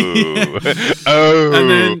like,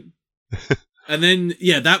 and then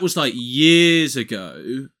yeah, that was like years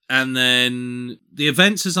ago. And then the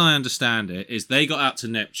events, as I understand it, is they got out to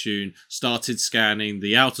Neptune, started scanning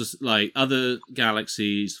the other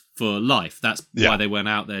galaxies for life. That's why they went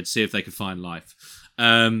out there, to see if they could find life.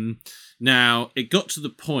 Now, it got to the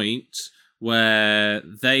point where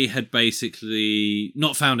they had basically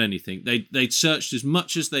not found anything. They'd searched as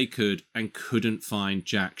much as they could and couldn't find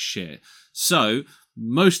jack shit. So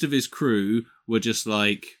most of his crew were just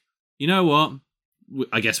like, you know what?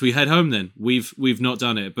 I guess we head home then. We've not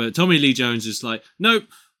done it. But Tommy Lee Jones is like, nope,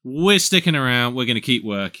 we're sticking around. We're going to keep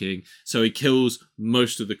working. So he kills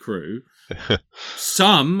most of the crew.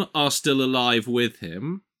 Some are still alive with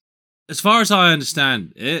him. As far as I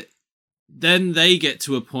understand it, then they get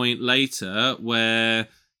to a point later where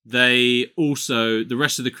the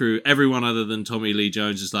rest of the crew, everyone other than Tommy Lee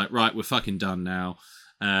Jones, is like, right, we're fucking done now.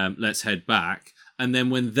 Let's head back. And then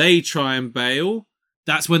when they try and bail,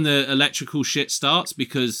 that's when the electrical shit starts,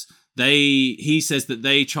 because he says that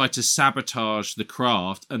they try to sabotage the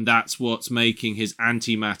craft, and that's what's making his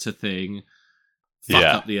antimatter thing fuck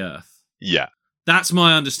up the Earth. Yeah. That's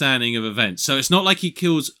my understanding of events. So it's not like he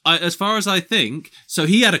kills, as far as I think, so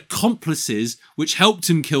he had accomplices which helped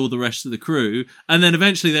him kill the rest of the crew, and then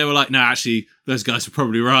eventually they were like, no, actually, those guys were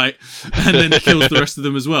probably right, and then he kills the rest of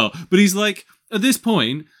them as well. But he's like, at this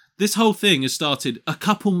point, this whole thing has started a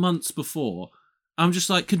couple months before. I'm just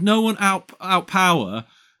like, could no one outpower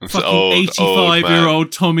fucking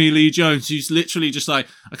 85-year-old Tommy Lee Jones, who's literally just like,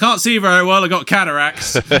 I can't see very well, I got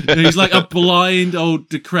cataracts. And he's like a blind old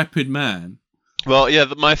decrepit man. Well, yeah,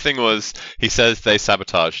 my thing was, he says they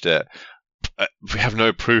sabotaged it. We have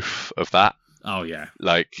no proof of that. Oh, yeah.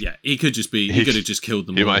 He could have just killed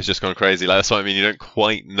them all. He might have just gone crazy. That's what I mean. You don't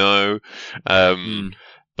quite know.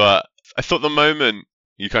 But I thought the moment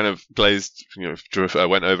you kind of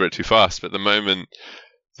went over it too fast, but the moment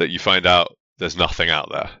that you find out there's nothing out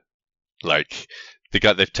there, like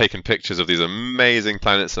they've taken pictures of these amazing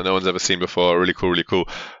planets that no one's ever seen before, really cool,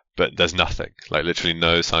 but there's nothing, like literally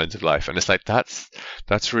no signs of life, and it's like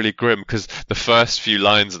that's really grim, because the first few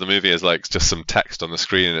lines of the movie is like just some text on the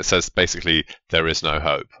screen, and it says basically there is no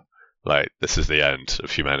hope, like this is the end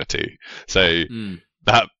of humanity. So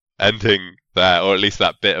that ending there, or at least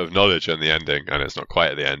that bit of knowledge on the ending, and it's not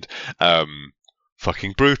quite at the end,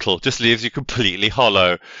 fucking brutal, just leaves you completely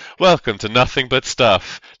hollow. Welcome to nothing but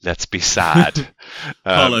stuff. Let's be sad.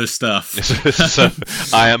 Hollow stuff. So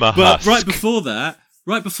I am a husk. But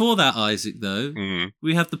right before that, Isaac, though,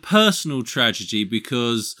 we have the personal tragedy,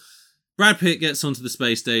 because Brad Pitt gets onto the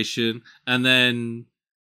space station, and then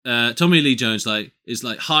Tommy Lee Jones is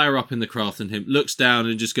higher up in the craft than him, looks down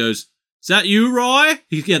and just goes, "Is that you, Roy?"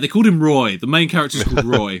 They called him Roy. The main character's called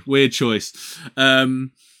Roy. Weird choice.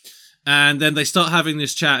 And then they start having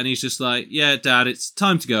this chat, and he's just like, "Yeah, Dad, it's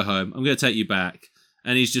time to go home. I'm going to take you back."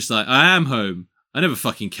 And he's just like, "I am home. I never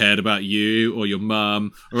fucking cared about you or your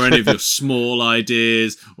mum or any of your small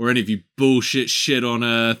ideas or any of you bullshit shit on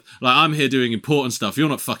Earth. Like, I'm here doing important stuff. You're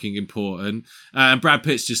not fucking important." And Brad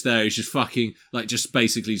Pitt's just there. He's just fucking, just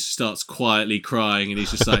basically starts quietly crying. And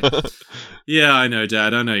he's just like, "Yeah, I know,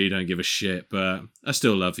 Dad. I know you don't give a shit, but I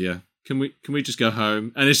still love you. Can we just go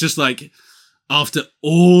home?" And it's just like, after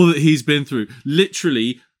all that he's been through,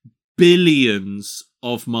 literally billions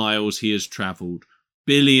of miles he has travelled.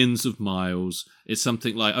 Billions of miles. It's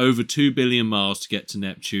something like over 2 billion miles to get to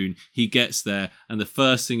Neptune. He gets there, and the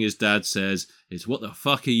first thing his dad says is, "What the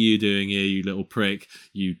fuck are you doing here, you little prick?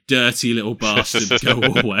 You dirty little bastard, go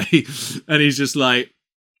away." And he's just like,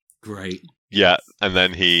 great. Yeah, and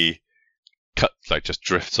then he just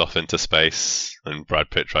drifts off into space, and Brad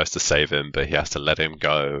Pitt tries to save him, but he has to let him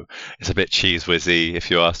go. It's a bit cheese whizzy,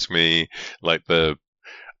 if you ask me.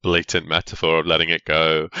 blatant metaphor of letting it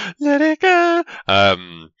go. Let it go!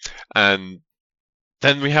 And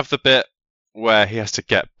then we have the bit where he has to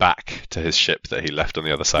get back to his ship that he left on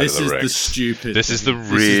the other side of the ring. This is the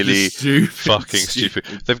really fucking stupid.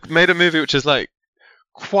 They've made a movie which is like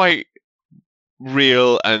quite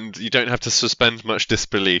real, and you don't have to suspend much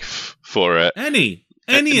disbelief for it. Any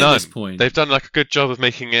None. at this point. They've done like a good job of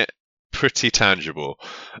making it pretty tangible,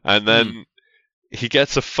 and then he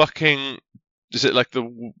gets a fucking. Is it like a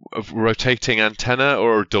rotating antenna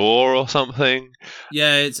or a door or something?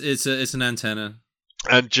 Yeah, it's an antenna,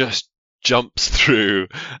 and just jumps through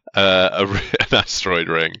an asteroid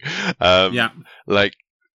ring. Like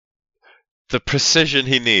the precision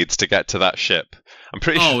he needs to get to that ship.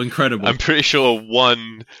 Incredible. I'm pretty sure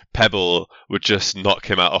one pebble would just knock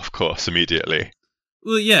him out off course immediately.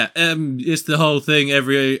 Well, yeah, it's the whole thing.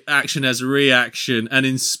 Every action has a reaction, and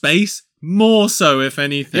in space, more so, if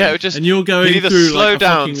anything. Yeah, and you're going he'd either through slow like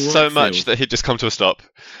down so field. much that he'd just come to a stop,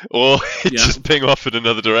 or he'd just ping off in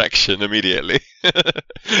another direction immediately,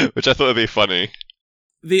 which I thought would be funny.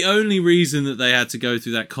 The only reason that they had to go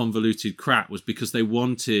through that convoluted crap was because they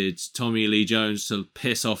wanted Tommy Lee Jones to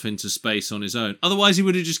piss off into space on his own. Otherwise, he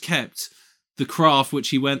would have just kept the craft which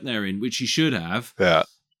he went there in, which he should have. Yeah.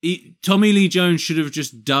 Tommy Lee Jones should have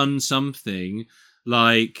just done something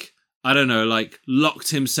like, I don't know, like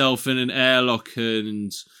locked himself in an airlock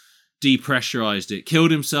and depressurized it,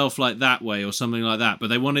 killed himself like that way or something like that. But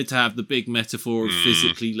they wanted to have the big metaphor of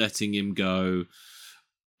physically letting him go.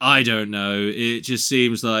 I don't know. It just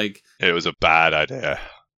seems like it was a bad idea.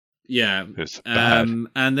 Yeah. It was bad.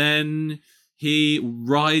 And then he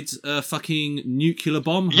rides a fucking nuclear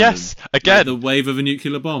bomb home. Yes, again. Like the wave of a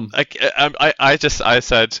nuclear bomb. I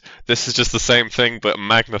said, this is just the same thing, but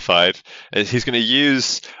magnified. He's going to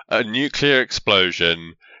use a nuclear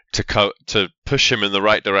explosion to push him in the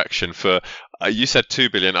right direction for, you said 2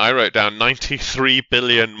 billion, I wrote down 93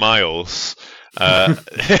 billion miles.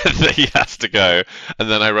 That he has to go, and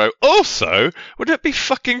then I wrote, also, would it be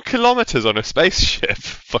fucking kilometers on a spaceship?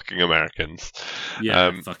 Fucking Americans.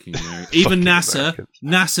 Yeah, fucking Americans. Even fucking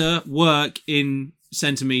NASA work in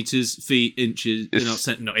centimeters, feet, inches,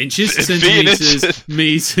 not inches, feet centimeters, inches.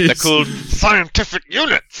 meters. They're called scientific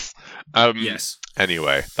units. Yes.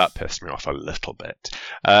 Anyway, that pissed me off a little bit.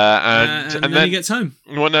 And then he gets home.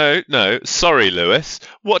 Well, no. Sorry, Lewis.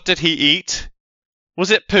 What did he eat?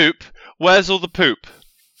 Was it poop? Where's all the poop?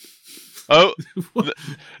 Oh,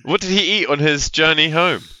 what did he eat on his journey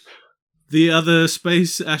home? The other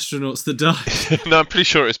space astronauts that died. No, I'm pretty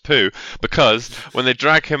sure it's poo, because when they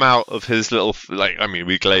drag him out of his little,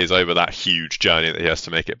 we glaze over that huge journey that he has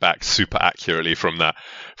to make it back super accurately from that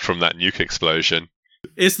nuke explosion.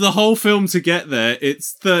 It's the whole film to get there.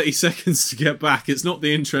 It's 30 seconds to get back. It's not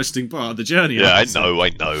the interesting part of the journey. Yeah, I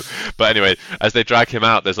know. But anyway, as they drag him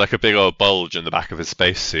out, there's like a big old bulge in the back of his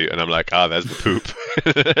spacesuit, and I'm like, there's the poop.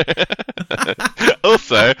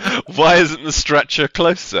 Also, why isn't the stretcher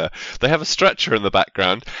closer? They have a stretcher in the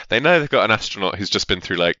background. They know they've got an astronaut who's just been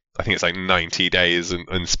through I think it's 90 days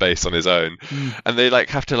in space on his own, and they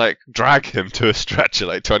have to drag him to a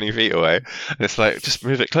stretcher 20 feet away, and it's just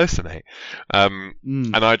move it closer, mate.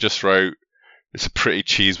 And I just wrote, it's a pretty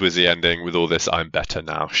cheese whizzy ending with all this "I'm better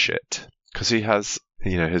now" shit, because he has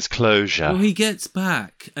his closure. Well, he gets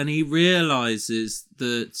back and he realizes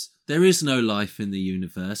that there is no life in the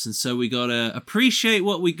universe, and so we gotta appreciate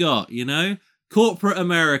what we got, Corporate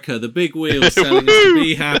America, the big wheels telling us to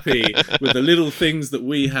be happy with the little things that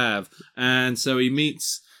we have. And so he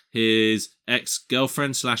meets his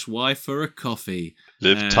ex-girlfriend / wife for a coffee.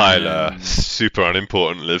 Liv Tyler. Super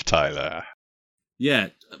unimportant Liv Tyler. Yeah,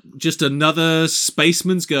 just another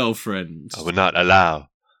spaceman's girlfriend. I will not allow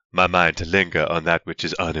my mind to linger on that which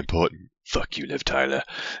is unimportant. Fuck you, Liv Tyler.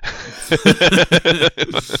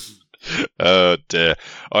 Oh, dear.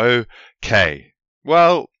 Okay.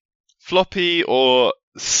 Well, floppy or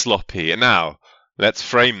sloppy? Now, let's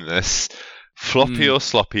frame this. Floppy or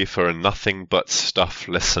sloppy for a nothing but stuff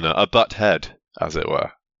listener. A butthead, as it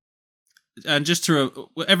were. And just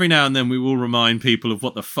every now and then we will remind people of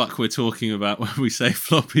what the fuck we're talking about when we say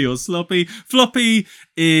floppy or sloppy. Floppy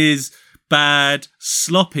is bad.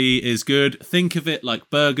 Sloppy is good. Think of it like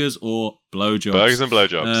burgers or blowjobs. Burgers and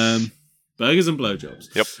blowjobs. Burgers and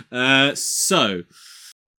blowjobs. Yep. So,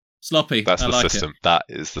 sloppy. That's the system. That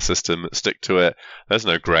is the system. Stick to it. There's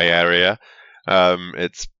no grey area.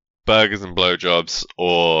 It's burgers and blowjobs,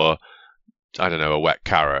 or I don't know, a wet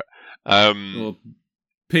carrot. Or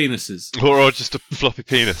penises. Or just a floppy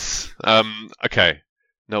penis. Okay.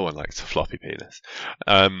 No one likes a floppy penis.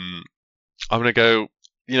 I'm going to go,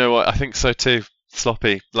 you know what, I think so too.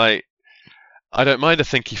 Sloppy. I don't mind a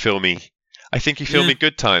thinky filmy. I think you feel me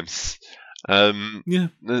good times.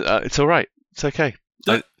 It's all right. It's okay.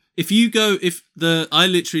 I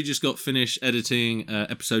literally just got finished editing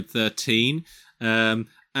episode 13,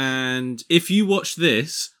 and if you watch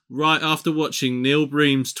this right after watching Neil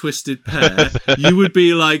Bream's Twisted Pair, you would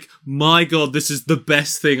be like, my God, this is the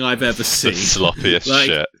best thing I've ever seen. The sloppiest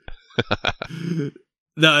shit.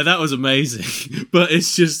 No, that was amazing. But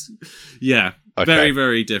it's just, very,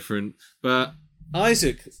 very different. But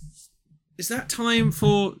Isaac, is that time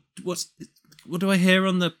for what do I hear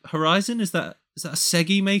on the horizon? Is that a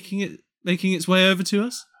Seggy making its way over to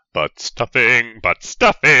us? But stuffing.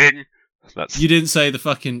 You didn't say the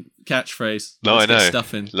fucking catchphrase. No, I know.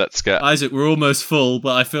 Stuffing. Let's get Isaac. We're almost full,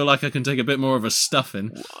 but I feel like I can take a bit more of a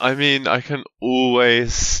stuffing. I mean, I can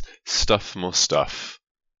always stuff more stuff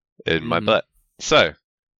in my butt. So,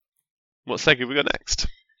 what Seggy we got next?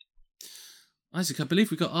 Isaac, I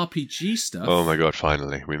believe we got RPG stuff. Oh my God!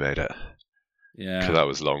 Finally, we made it. Yeah. Because that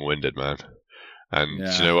was long-winded, man. And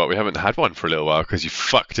do you know what? We haven't had one for a little while because you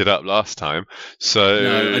fucked it up last time. So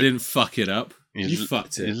no, I didn't fuck it up. You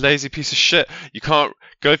fucked it. You lazy piece of shit. You can't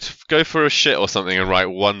go for a shit or something and write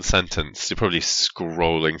one sentence. You're probably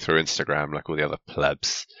scrolling through Instagram like all the other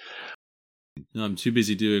plebs. No, I'm too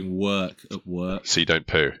busy doing work at work. So you don't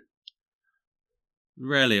poo?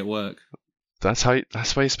 Rarely at work. That's why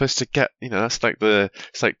you're supposed to get,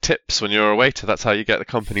 it's like tips when you're a waiter. That's how you get the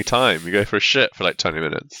company time. You go for a shit for like 20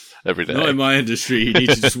 minutes every day. Not in my industry. You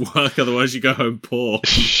need to just work, otherwise you go home poor.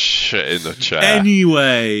 Shit in the chair.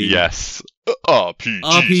 Anyway. Yes.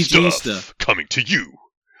 RPG stuff coming to you.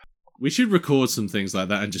 We should record some things like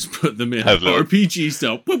that and just put them in. RPG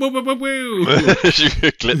stuff. Woo, woo, woo, woo, woo.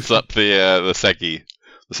 Glitz up the Seggy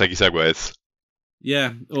segues.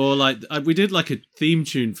 Yeah, or we did like a theme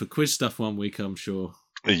tune for Quiz Stuff one week, I'm sure.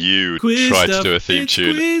 You tried to do a theme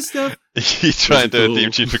tune. Quiz Stuff. You try and do a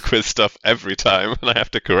theme tune for Quiz Stuff every time, and I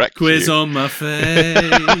have to correct Quiz you. on my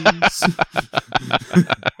face.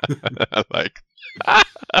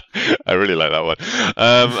 I really like that one.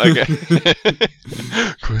 Okay.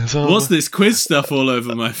 What's this quiz stuff all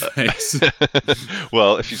over my face?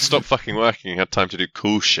 Well, if you stop fucking working and had time to do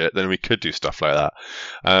cool shit, then we could do stuff like that.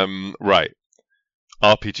 Right.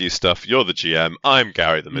 RPG stuff. You're the GM. I'm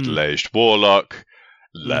Gary, the middle-aged warlock.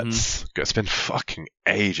 Let's go. It's been fucking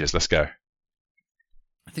ages. Let's go.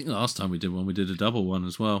 I think the last time we did one, we did a double one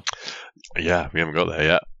as well. Yeah, we haven't got there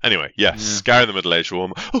yet. Anyway, yes, Gary the middle-aged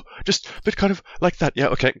woman. Oh, just a bit kind of like that. Yeah,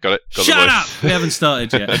 okay, got it. Got Shut up! We haven't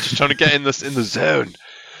started yet. Just trying to get in the zone.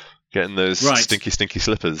 Getting those stinky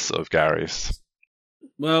slippers of Gary's.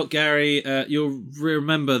 Well, Gary, you'll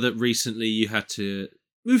remember that recently you had to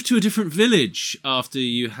move to a different village after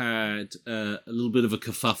you had a little bit of a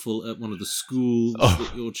kerfuffle at one of the schools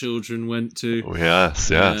that your children went to. Oh,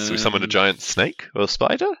 yes. We summoned a giant snake or a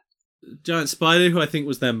spider? Giant spider, who I think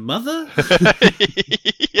was their mother?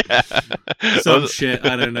 Yeah. Some shit,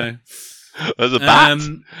 I don't know. There's a bat?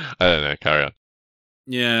 I don't know, carry on.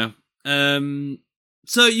 Yeah.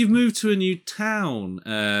 So you've moved to a new town.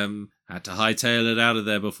 Had to hightail it out of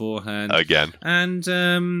there beforehand. Again. And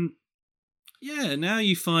now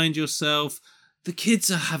you find yourself, the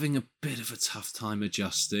kids are having a bit of a tough time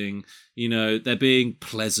adjusting. They're being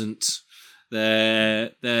pleasant.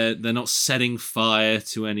 They're not setting fire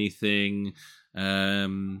to anything.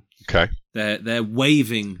 Okay. They're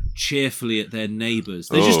waving cheerfully at their neighbours.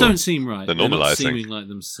 They just don't seem right. They're not normalising. seeming like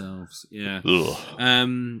themselves. Yeah. Ugh.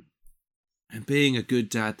 And being a good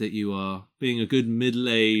dad that you are, being a good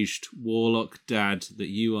middle-aged warlock dad that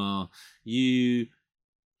you are, you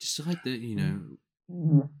decide that,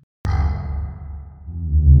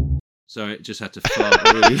 Sorry, it just had to fart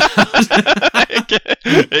really loud.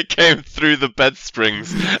 It came through the bed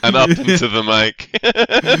springs and up into the mic.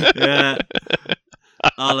 Yeah.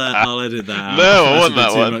 I'll edit that out. No, I want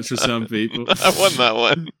that one. Too much for some people. I want that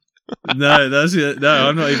one. No, that's it. No,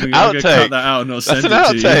 I'm not even going to cut that out and not send it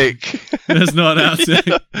to you. That's an outtake. That's not an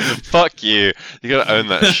outtake. Fuck you. You got to own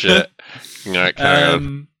that shit. Alright, carry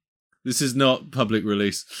on. This is not public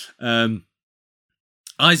release.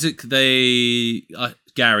 Isaac,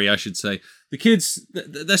 Gary, I should say. The kids,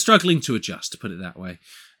 they're struggling to adjust, to put it that way.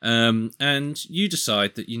 And you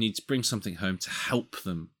decide that you need to bring something home to help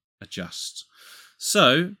them adjust.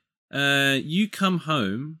 So, you come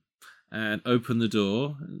home and open the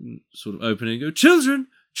door, and sort of open it and go, Children!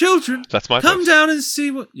 That's my come voice. down and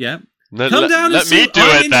see what... Yeah. No, come down and see let me do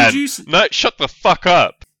it introduce... then. No, shut the fuck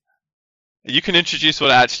up. You can introduce what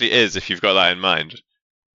it actually is if you've got that in mind.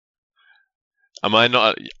 Am I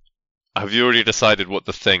not... Have you already decided what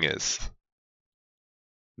the thing is?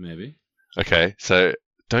 Maybe. Okay, so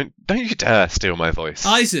don't you dare steal my voice.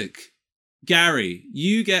 Isaac, Gary,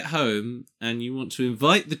 you get home and you want to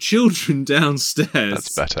invite the children downstairs.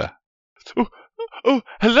 That's better. Oh,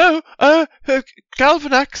 hello,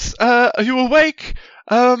 Galvanax, are you awake?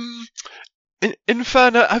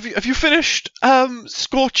 Inferna, have you finished,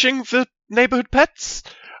 scorching the neighborhood pets?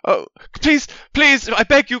 Oh, please, I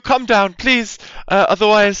beg you, come down, please.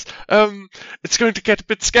 Otherwise, it's going to get a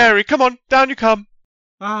bit scary. Come on, down you come.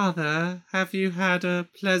 Father, have you had a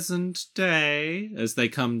pleasant day? As they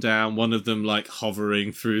come down, one of them like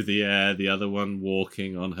hovering through the air, the other one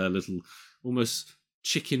walking on her little, almost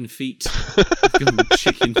chicken feet.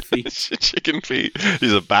 Chicken feet. Chicken feet.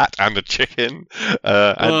 She's a bat and a chicken.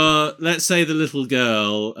 Let's say the little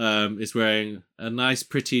girl is wearing a nice,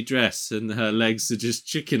 pretty dress, and her legs are just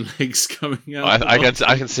chicken legs coming out. I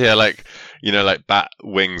can see her like bat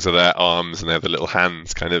wings are their arms, and they have the little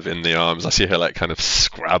hands kind of in the arms. I see her like kind of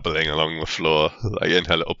scrabbling along the floor, like in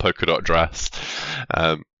her little polka dot dress.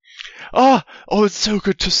 It's so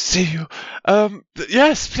good to see you.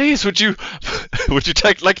 Yes, please, would you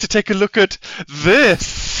like to take a look at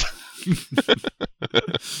this?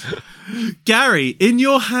 Gary, in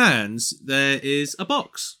your hands there is a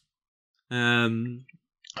box.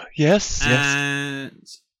 Yes. And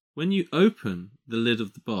when you open the lid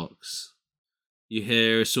of the box, you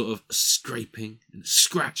hear a sort of scraping and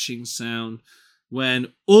scratching sound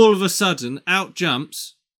when all of a sudden out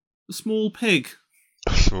jumps a small pig.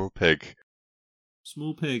 A small pig.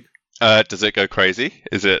 Small pig. Does it go crazy?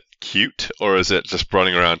 Is it cute, or is it just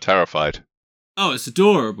running around terrified? Oh, it's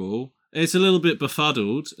adorable. It's a little bit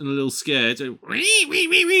befuddled and a little scared.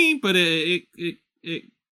 But it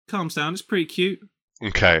calms down. It's pretty cute.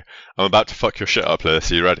 Okay, I'm about to fuck your shit up,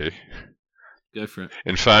 Liz. Are you ready? Go for it.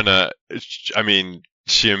 Inferna, I mean,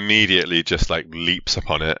 she immediately just like leaps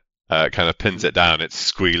upon it. Kind of pins it down. It's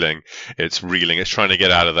squealing, it's reeling, it's trying to get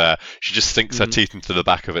out of there. She just sinks her teeth into the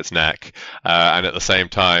back of its neck, and at the same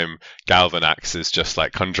time, Galvanax is just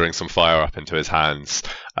like conjuring some fire up into his hands,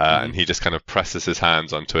 and he just kind of presses his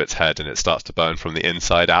hands onto its head, and it starts to burn from the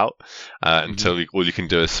inside out until all you can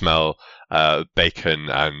do is smell bacon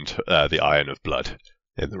and the iron of blood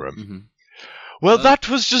in the room. Well, that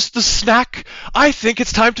was just the snack. I think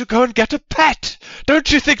it's time to go and get a pet. Don't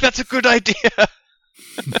you think that's a good idea?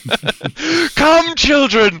 Come,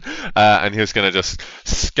 children! And he was going to just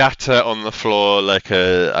scatter on the floor like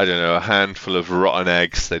a handful of rotten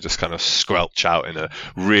eggs. They just kind of squelch out in a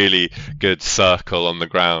really good circle on the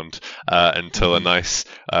ground until a nice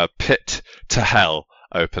pit to hell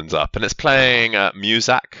opens up, and it's playing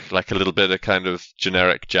Muzak, like a little bit of kind of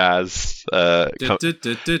generic jazz. No,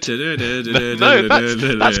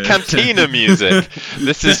 that's cantina music.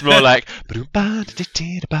 This is more like.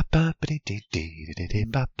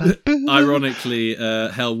 Ironically,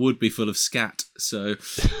 hell would be full of scat. So,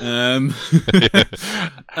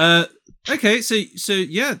 okay, so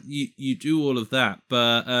yeah, you do all of that,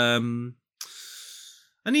 but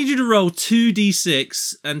I need you to roll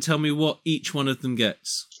 2d6 and tell me what each one of them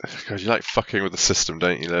gets. God, you like fucking with the system,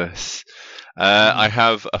 don't you, Lewis? I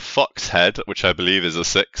have a fox head, which I believe is a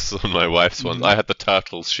 6 on my wife's one. I had the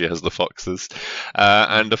turtles, she has the foxes.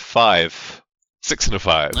 And a 5. 6 and a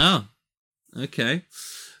 5. Oh, okay.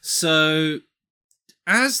 So,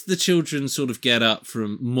 as the children sort of get up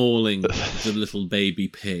from mauling the little baby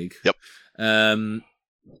pig, yep.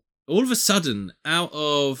 All of a sudden, out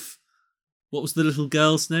of... What was the little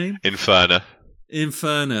girl's name? Inferna.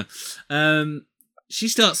 She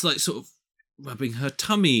starts like sort of rubbing her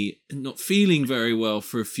tummy and not feeling very well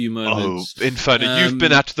for a few moments. Oh, Inferna, you've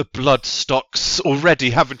been at the Bloodstocks already,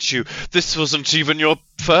 haven't you? This wasn't even your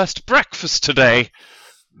first breakfast today.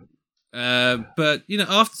 But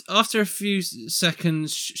after a few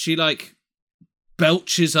seconds, she like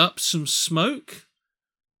belches up some smoke.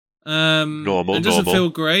 Normal. It doesn't feel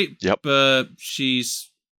great. Yep. But she's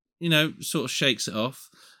sort of shakes it off.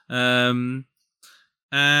 And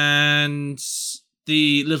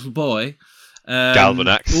the little boy,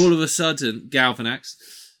 Galvanax, all of a sudden, Galvanax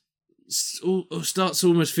starts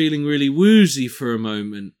almost feeling really woozy for a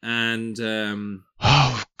moment, and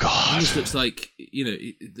oh god, almost looks like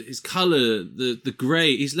his colour, the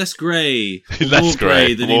grey. He's less grey, less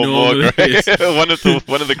grey than he normally is. one of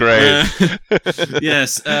the greys.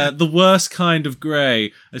 Yes, the worst kind of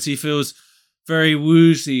grey, as he feels very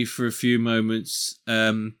woozy for a few moments,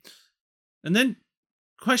 and then,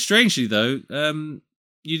 quite strangely though,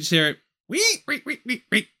 you just hear it, wee, wee, wee, wee,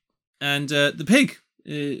 wee, and the pig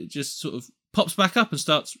just sort of pops back up and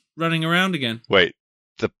starts running around again. Wait,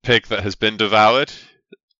 the pig that has been devoured?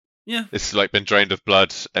 Yeah. It's like been drained of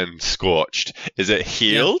blood and scorched. Is it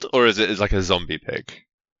healed, or is it like a zombie pig?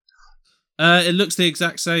 It looks the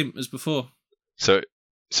exact same as before. So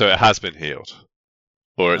So it has been healed,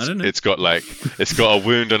 or I don't know. it's got a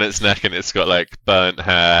wound on its neck and it's got like burnt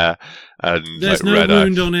hair and There's like no red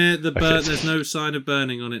wound eye. on it. Okay. There's no sign of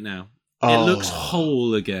burning on it now. Oh. It looks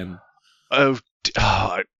whole again. I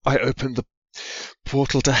opened the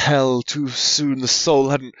portal to hell too soon. The soul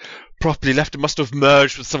hadn't properly left. It must have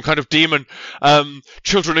merged with some kind of demon.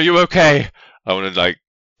 Children, are you okay? I want to like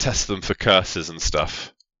test them for curses and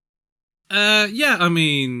stuff. Yeah, I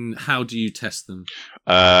mean, how do you test them?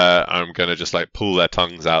 I'm gonna just like pull their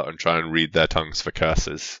tongues out and try and read their tongues for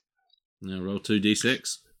curses. Roll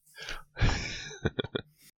 2d6.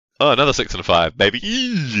 Oh, another 6 and a 5, baby.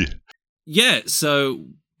 Eee! Yeah, so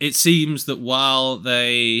it seems that while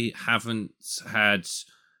they haven't had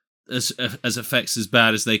as effects as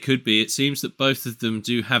bad as they could be, it seems that both of them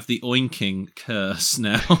do have the oinking curse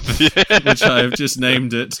now, which I have just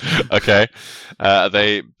named it. Okay. Are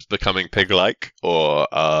they becoming pig-like, or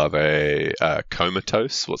are they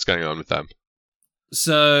comatose? What's going on with them?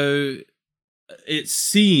 So it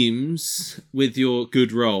seems, with your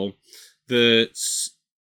good roll, that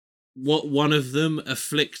what one of them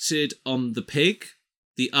afflicted on the pig,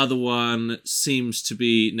 the other one seems to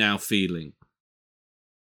be now feeling.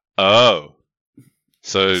 Oh.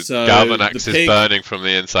 So Galvanax is pig... burning from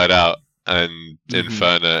the inside out, and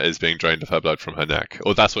Inferna is being drained of her blood from her neck.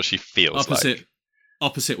 Or that's what she feels like.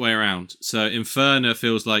 Opposite way around. So Inferna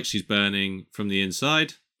feels like she's burning from the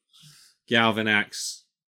inside. Galvanax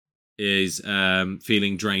is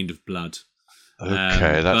feeling drained of blood.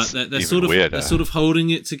 Okay, that's but they're even sort of weirder. They're sort of holding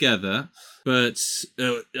it together. But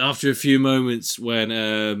after a few moments, when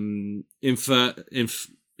Inferna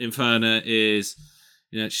is,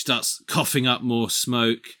 she starts coughing up more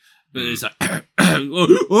smoke, but it's like, and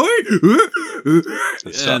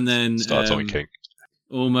then starts oinking.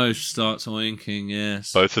 Almost starts oinking.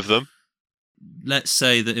 Yes, both of them. Let's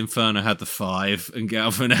say that Inferno had the 5 and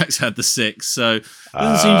Galvanax had the 6, so it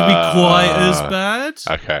doesn't seem to be quite as bad.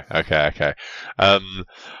 Okay.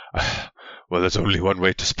 Well, there's only one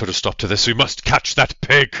way to put a stop to this. We must catch that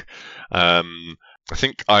pig. I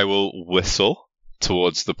think I will whistle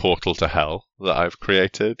towards the portal to hell that I've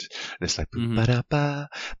created. And it's like...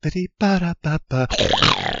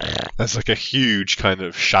 There's like a huge kind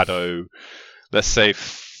of shadow, let's say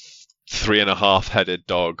 3.5-headed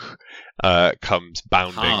dog comes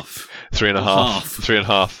bounding. Half.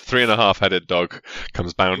 3.5 headed dog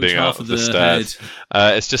comes bounding out of the stairs.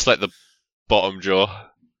 It's just like the bottom jaw.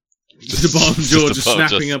 The bottom jaw just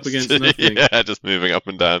snapping up against nothing. Yeah, just moving up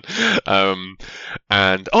and down.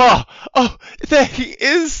 And there he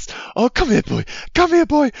is! Oh, come here, boy!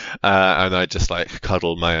 And I just like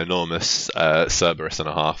cuddle my enormous Cerberus and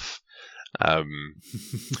a half. And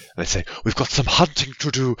they say, "We've got some hunting to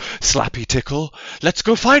do, Slappy Tickle. Let's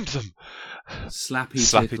go find them."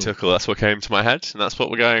 Slappy Tickle. That's what came to my head, and that's what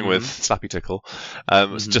we're going with. Slappy Tickle.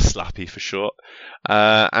 It's just Slappy for short.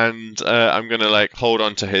 And I'm gonna like hold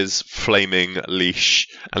on to his flaming leash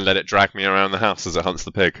and let it drag me around the house as it hunts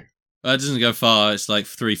the pig. It doesn't go far. It's like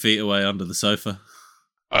 3 feet away under the sofa.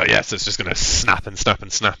 Oh yes, so it's just gonna snap at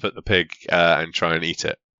the pig and try and eat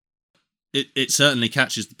it. It certainly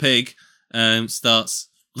catches the pig. Starts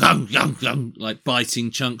like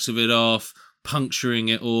biting chunks of it off, puncturing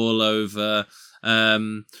it all over,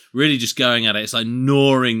 really just going at it. It's like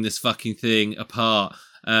gnawing this fucking thing apart.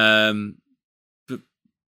 But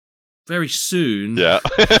very soon, you're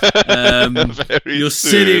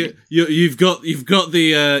sitting. You've got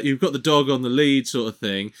the dog on the lead, sort of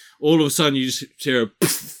thing. All of a sudden, you just hear a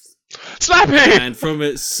Slappy, and from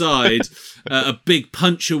its side, a big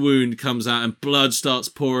puncture wound comes out, and blood starts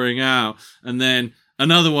pouring out, and then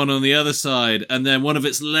another one on the other side, and then one of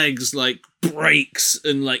its legs like breaks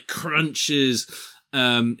and like crunches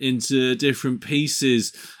into different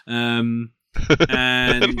pieces, and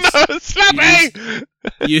Slappy!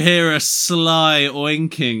 You hear a sly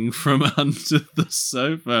oinking from under the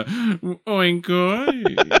sofa, oink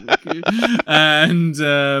oink,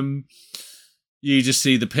 and you just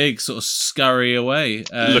see the pig sort of scurry away,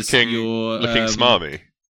 looking smarmy.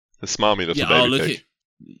 The smarmy little baby pig.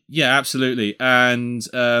 Yeah, absolutely. And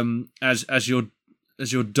as your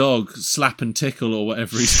dog Slap and Tickle, or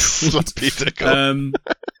whatever he's called, Slappy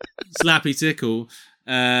Tickle,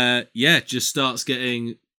 just starts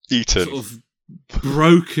getting eaten, sort of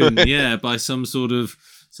broken, by some sort of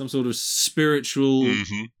spiritual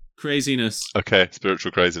craziness. Okay,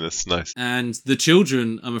 spiritual craziness, nice. And the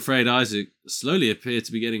children, I'm afraid, Isaac, slowly appear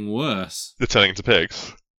to be getting worse. They're turning into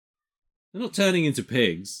pigs. They're not turning into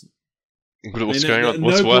pigs. What's going on?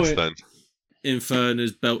 What's worse then?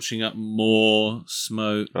 Inferna's belching up more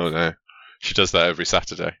smoke. Oh no. She does that every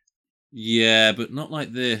Saturday. Yeah, but not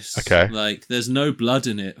like this. Okay. Like, there's no blood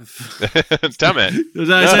in it. Damn it. If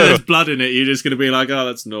I say there's blood in it, you're just going to be like, oh,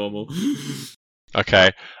 that's normal.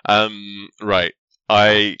 Okay. Right.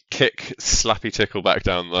 I kick Slappy Tickle back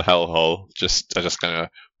down the hellhole. I just kind of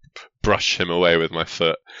brush him away with my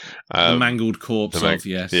foot. The mangled corpse of,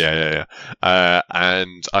 yes. Yeah.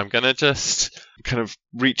 And I'm going to just kind of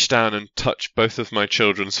reach down and touch both of my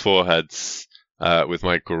children's foreheads with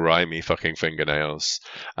my grimy fucking fingernails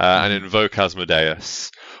and invoke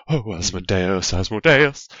Asmodeus. Oh, Asmodeus,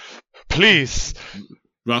 Asmodeus, please.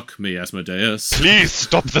 Rock me, Asmodeus. Please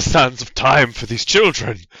stop the sands of time for these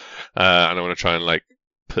children. And I want to try and like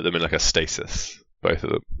put them in like a stasis, both of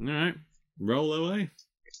them. All right, roll away.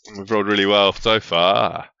 We've rolled really well so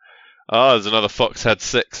far. Oh, there's another Foxhead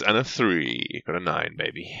 6 and a 3. Got a 9,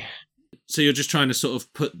 baby. So you're just trying to sort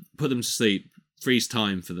of put them to sleep, freeze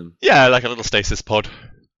time for them. Yeah, like a little stasis pod.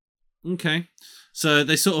 Okay. So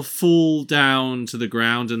they sort of fall down to the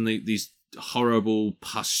ground and these horrible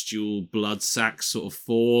pustule blood sacs sort of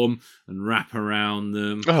form and wrap around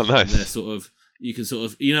them. Oh, nice. And they're sort of, you can sort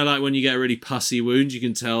of, you know, like when you get a really pussy wound, you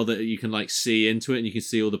can tell that you can like see into it and you can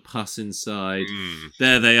see all the pus inside.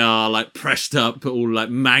 There they are, like pressed up, but all like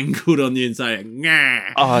mangled on the inside.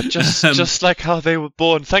 Oh, just like how they were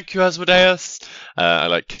born. Thank you, Asmodeus. I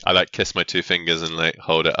like kiss my two fingers and like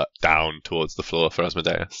hold it up, down towards the floor for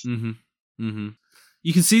Asmodeus.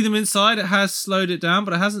 You can see them inside. It has slowed it down,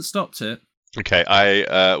 but it hasn't stopped it. Okay,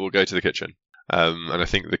 I will go to the kitchen. And I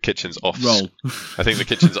think the kitchen's off. Roll. I think the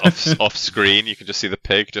kitchen's off screen. You can just see the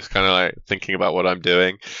pig just kind of like thinking about what I'm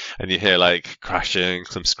doing, and you hear like crashing,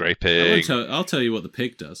 some scraping. I'll tell you what the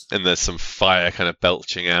pig does. And there's some fire kind of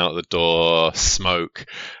belching out the door, smoke,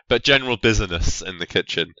 but general busyness in the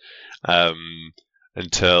kitchen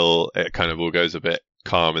until it kind of all goes a bit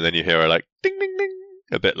calm, and then you hear a like ding ding ding,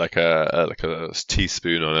 a bit like a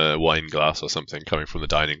teaspoon on a wine glass or something coming from the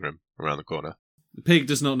dining room around the corner. The pig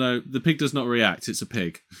does not know. The pig does not react. It's a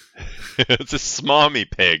pig. It's a smarmy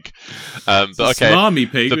pig. It's a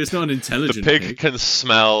smarmy pig, but it's not an intelligent pig. The pig can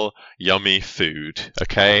smell yummy food.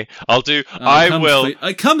 Okay, I'll do.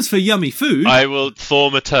 It comes for yummy food. I will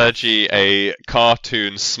thaumaturgy a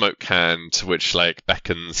cartoon smoke hand, which like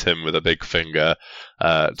beckons him with a big finger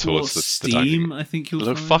towards the steam. The I think you'll.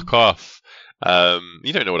 Look, fuck off.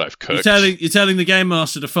 You don't know what I've cooked. You're telling the game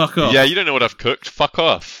master to fuck off. Yeah, you don't know what I've cooked. Fuck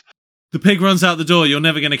off. The pig runs out the door. You're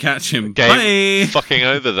never going to catch him. Game fucking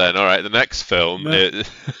over then. All right, the next film.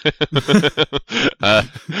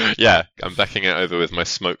 Yeah, I'm backing it over with my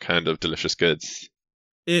smoke hand of delicious goods.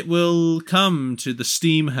 It will come to the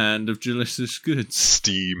steam hand of delicious goods.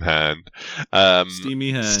 Steam hand.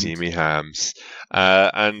 Steamy hand. Steamy hams.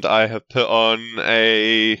 And I have put on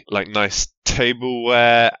a like nice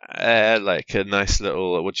tableware, like a nice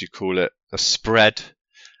little, what do you call it? A spread.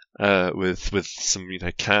 With some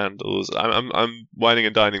candles. I'm wining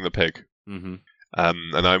and dining the pig, and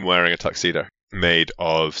I'm wearing a tuxedo made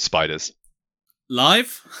of spiders.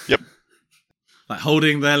 Live? Yep. Like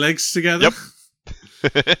holding their legs together. Yep.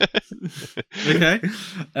 Okay.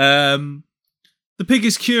 The pig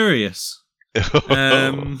is curious. It's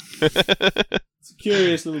a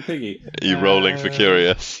curious little piggy. Are you rolling for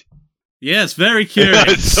curious? Yes, very curious.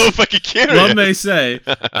 It's so fucking curious. One may say,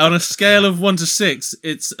 on a scale of 1 to 6,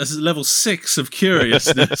 it's a level 6 of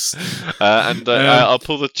curiousness. I'll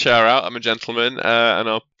pull the chair out. I'm a gentleman, and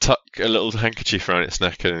I'll tuck a little handkerchief around its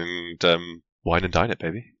neck and wine and dine it,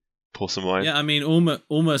 baby. Pour some wine. Yeah, I mean,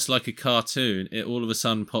 almost like a cartoon. It all of a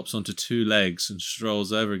sudden pops onto 2 legs and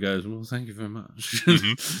strolls over and goes, well, thank you very much.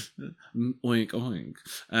 Oink, oink.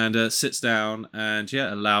 And sits down and,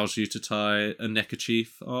 allows you to tie a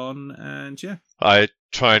neckerchief on and, I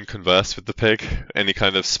try and converse with the pig. Any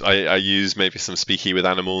kind of... I use maybe some speaky with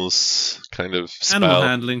animals kind of spell. Animal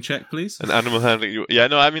handling check, please. An animal handling... Yeah,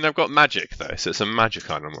 no, I mean, I've got magic, though, so it's a magic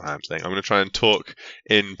animal handling. I'm going to try and talk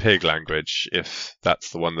in pig language, if that's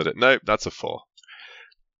the one that it... Nope, that's a 4.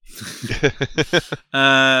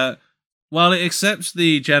 While it accepts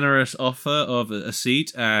the generous offer of a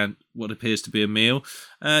seat and what appears to be a meal,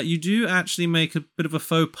 you do actually make a bit of a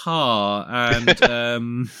faux pas, and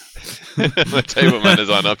my table manners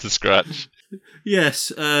aren't up to scratch. Yes,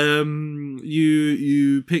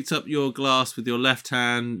 you picked up your glass with your left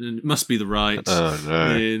hand, and it must be the right. Oh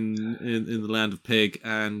no! In the land of pig,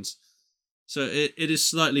 and so it is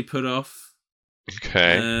slightly put off.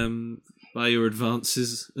 Okay. By your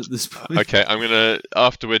advances at this point. Okay, I'm gonna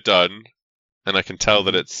after we're done. And I can tell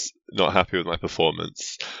that it's not happy with my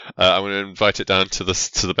performance. I'm going to invite it down to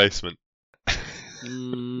the basement.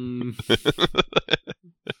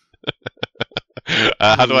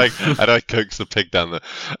 How do I coax the pig down there?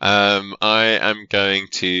 I am going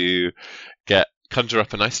to conjure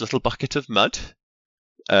up a nice little bucket of mud,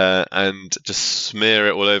 and just smear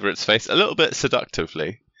it all over its face a little bit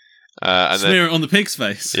seductively. And smear it on the pig's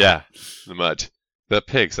face. Yeah, the mud. They're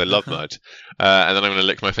pigs. They love mud. And then I'm going to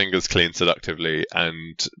lick my fingers clean seductively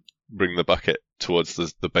and bring the bucket towards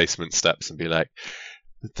the basement steps and be like,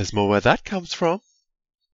 "There's more where that comes from."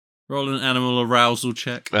 Roll an animal arousal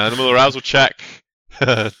check. Animal arousal check.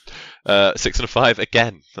 6 and a 5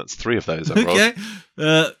 again. That's 3 of those. I've rolled. Okay.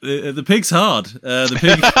 The pig's hard. The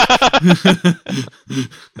pig.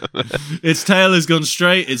 Its tail has gone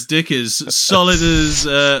straight. Its dick is solid as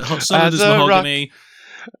mahogany.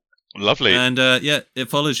 Lovely. And it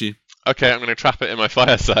follows you. Okay, I'm going to trap it in my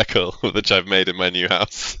fire circle, which I've made in my new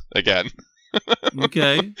house again.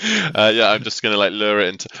 Okay. I'm just going to lure it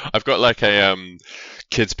into. I've got a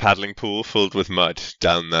kids paddling pool filled with mud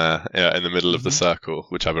down there in the middle of the circle,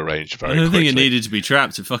 which I've arranged very quickly. I don't think it needed to be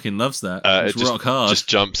trapped. It fucking loves that. It's rock hard. Just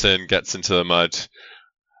jumps in, gets into the mud.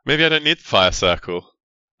 Maybe I don't need the fire circle.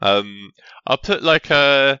 I'll put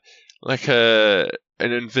an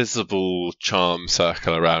invisible charm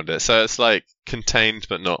circle around it, so it's contained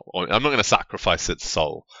but not. I'm not going to sacrifice its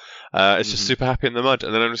soul. It's just super happy in the mud,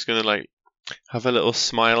 and then I'm just going to have a little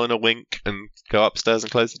smile and a wink and go upstairs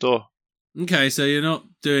and close the door. Okay, so you're not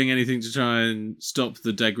doing anything to try and stop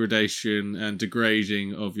the degradation and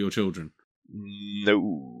degrading of your children?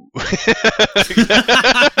 No.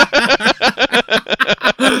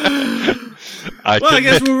 I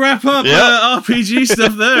guess we'll wrap up RPG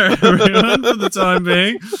stuff there, everyone, for the time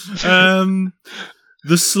being.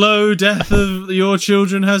 The slow death of your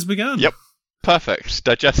children has begun. Yep. Perfect.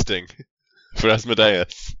 Digesting for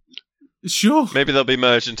Asmodeus. Sure. Maybe they'll be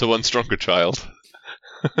merged into one stronger child.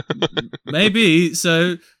 Maybe.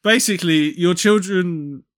 So basically, your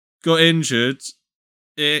children got injured.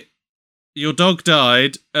 Your dog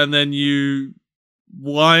died, and then you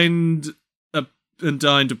wined and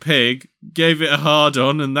dined a pig, gave it a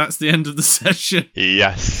hard-on, and that's the end of the session.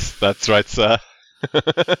 Yes, that's right, sir.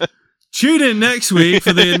 Tune in next week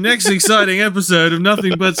for the next exciting episode of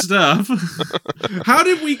Nothing But Stuff. How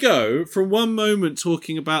did we go from one moment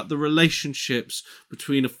talking about the relationships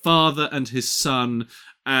between a father and his son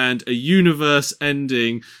and a universe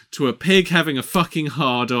ending to a pig having a fucking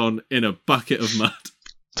hard-on in a bucket of mud?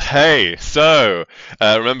 Hey, so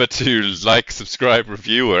remember to like, subscribe,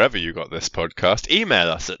 review wherever you got this podcast. Email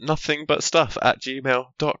us at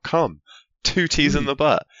nothingbutstuff@gmail.com. 2 T's in the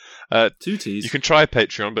butt. 2 T's. You can try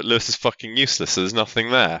Patreon, but Lewis is fucking useless, so there's nothing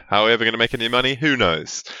there. How are we ever going to make any money? Who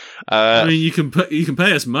knows? I mean, you can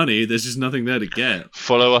pay us money. There's just nothing there to get.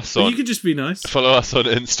 Follow us on. You could just be nice. Follow us on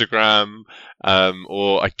Instagram,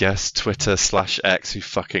 or I guess Twitter/X. Who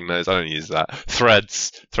fucking knows? I don't use that.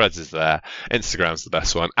 Threads is there. Instagram's the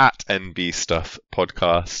best one at NB Stuff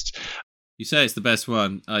Podcast. You say it's the best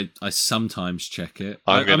one. I sometimes check it.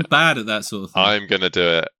 I'm bad at that sort of thing. I'm gonna do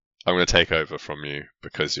it. I'm going to take over from you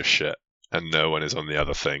because you're shit and no one is on the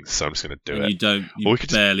other thing, so I'm just going to do it. You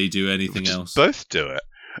barely do anything else. Both do it.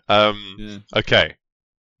 Okay.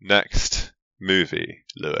 Next movie,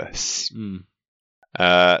 Lewis.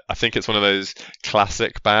 I think it's one of those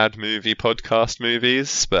classic bad movie podcast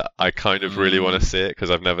movies, but I kind of really want to see it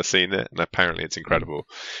because I've never seen it, and apparently it's incredible.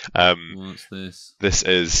 What's this? This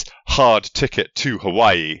is Hard Ticket to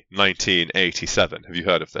Hawaii, 1987. Have you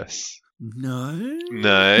heard of this? No.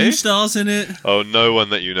 Who stars in it? Oh, no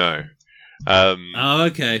one that you know.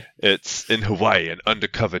 Okay. It's in Hawaii. An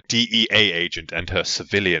undercover DEA agent and her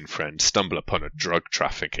civilian friend stumble upon a drug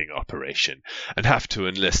trafficking operation and have to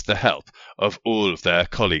enlist the help of all of their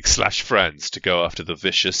colleagues/friends to go after the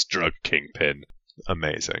vicious drug kingpin.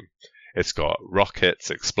 Amazing. It's got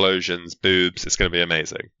rockets, explosions, boobs. It's going to be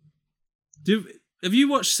amazing. Have you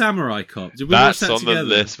watched Samurai Cop? Did we watch that together? That's on the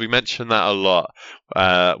list. We mentioned that a lot.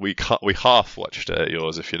 We half watched it at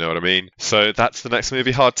yours, if you know what I mean. So that's the next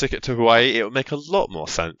movie, Hard Ticket to Hawaii. It will make a lot more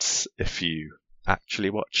sense if you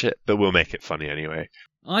actually watch it, but we'll make it funny anyway.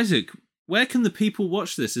 Isaac, where can the people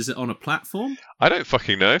watch this? Is it on a platform? I don't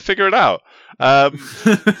fucking know. Figure it out. Well,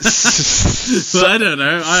 I don't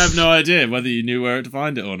know. I have no idea whether you knew where to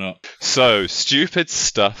find it or not. So, stupid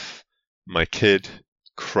stuff my kid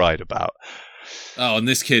cried about. Oh, and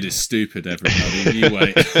this kid is stupid, everybody. You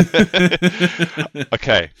wait.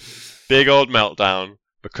 Okay. Big old meltdown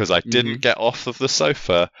because I didn't get off of the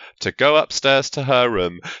sofa to go upstairs to her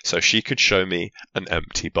room so she could show me an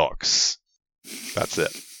empty box. That's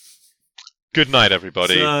it. Good night,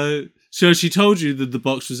 everybody. So she told you that the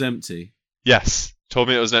box was empty? Yes. Told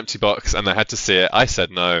me it was an empty box and I had to see it. I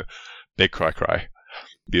said no. Big cry.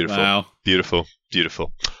 Beautiful. Wow. Beautiful.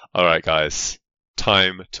 All right, guys.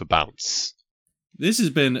 time to bounce. This has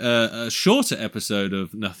been a shorter episode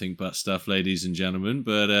of Nothing But Stuff, ladies and gentlemen,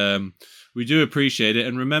 but we do appreciate it.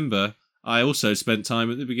 And remember, I also spent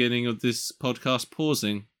time at the beginning of this podcast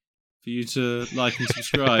pausing for you to like and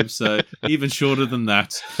subscribe, so even shorter than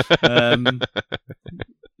that.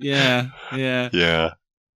 Yeah.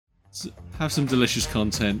 So have some delicious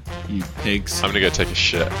content, you pigs. I'm gonna go take a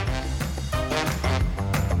shit.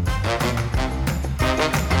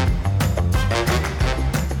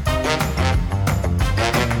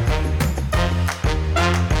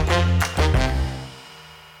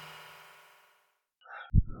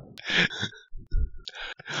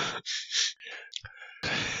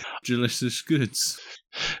 Delicious goods.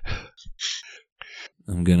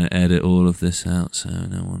 I'm gonna edit all of this out so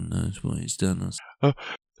no one knows what he's done.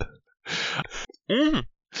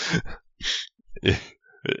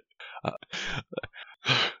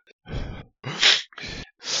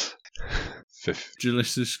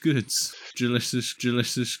 Delicious goods. Delicious.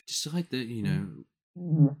 Decide that, you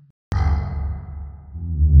know.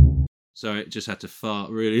 Sorry, just had to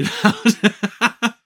fart really loud.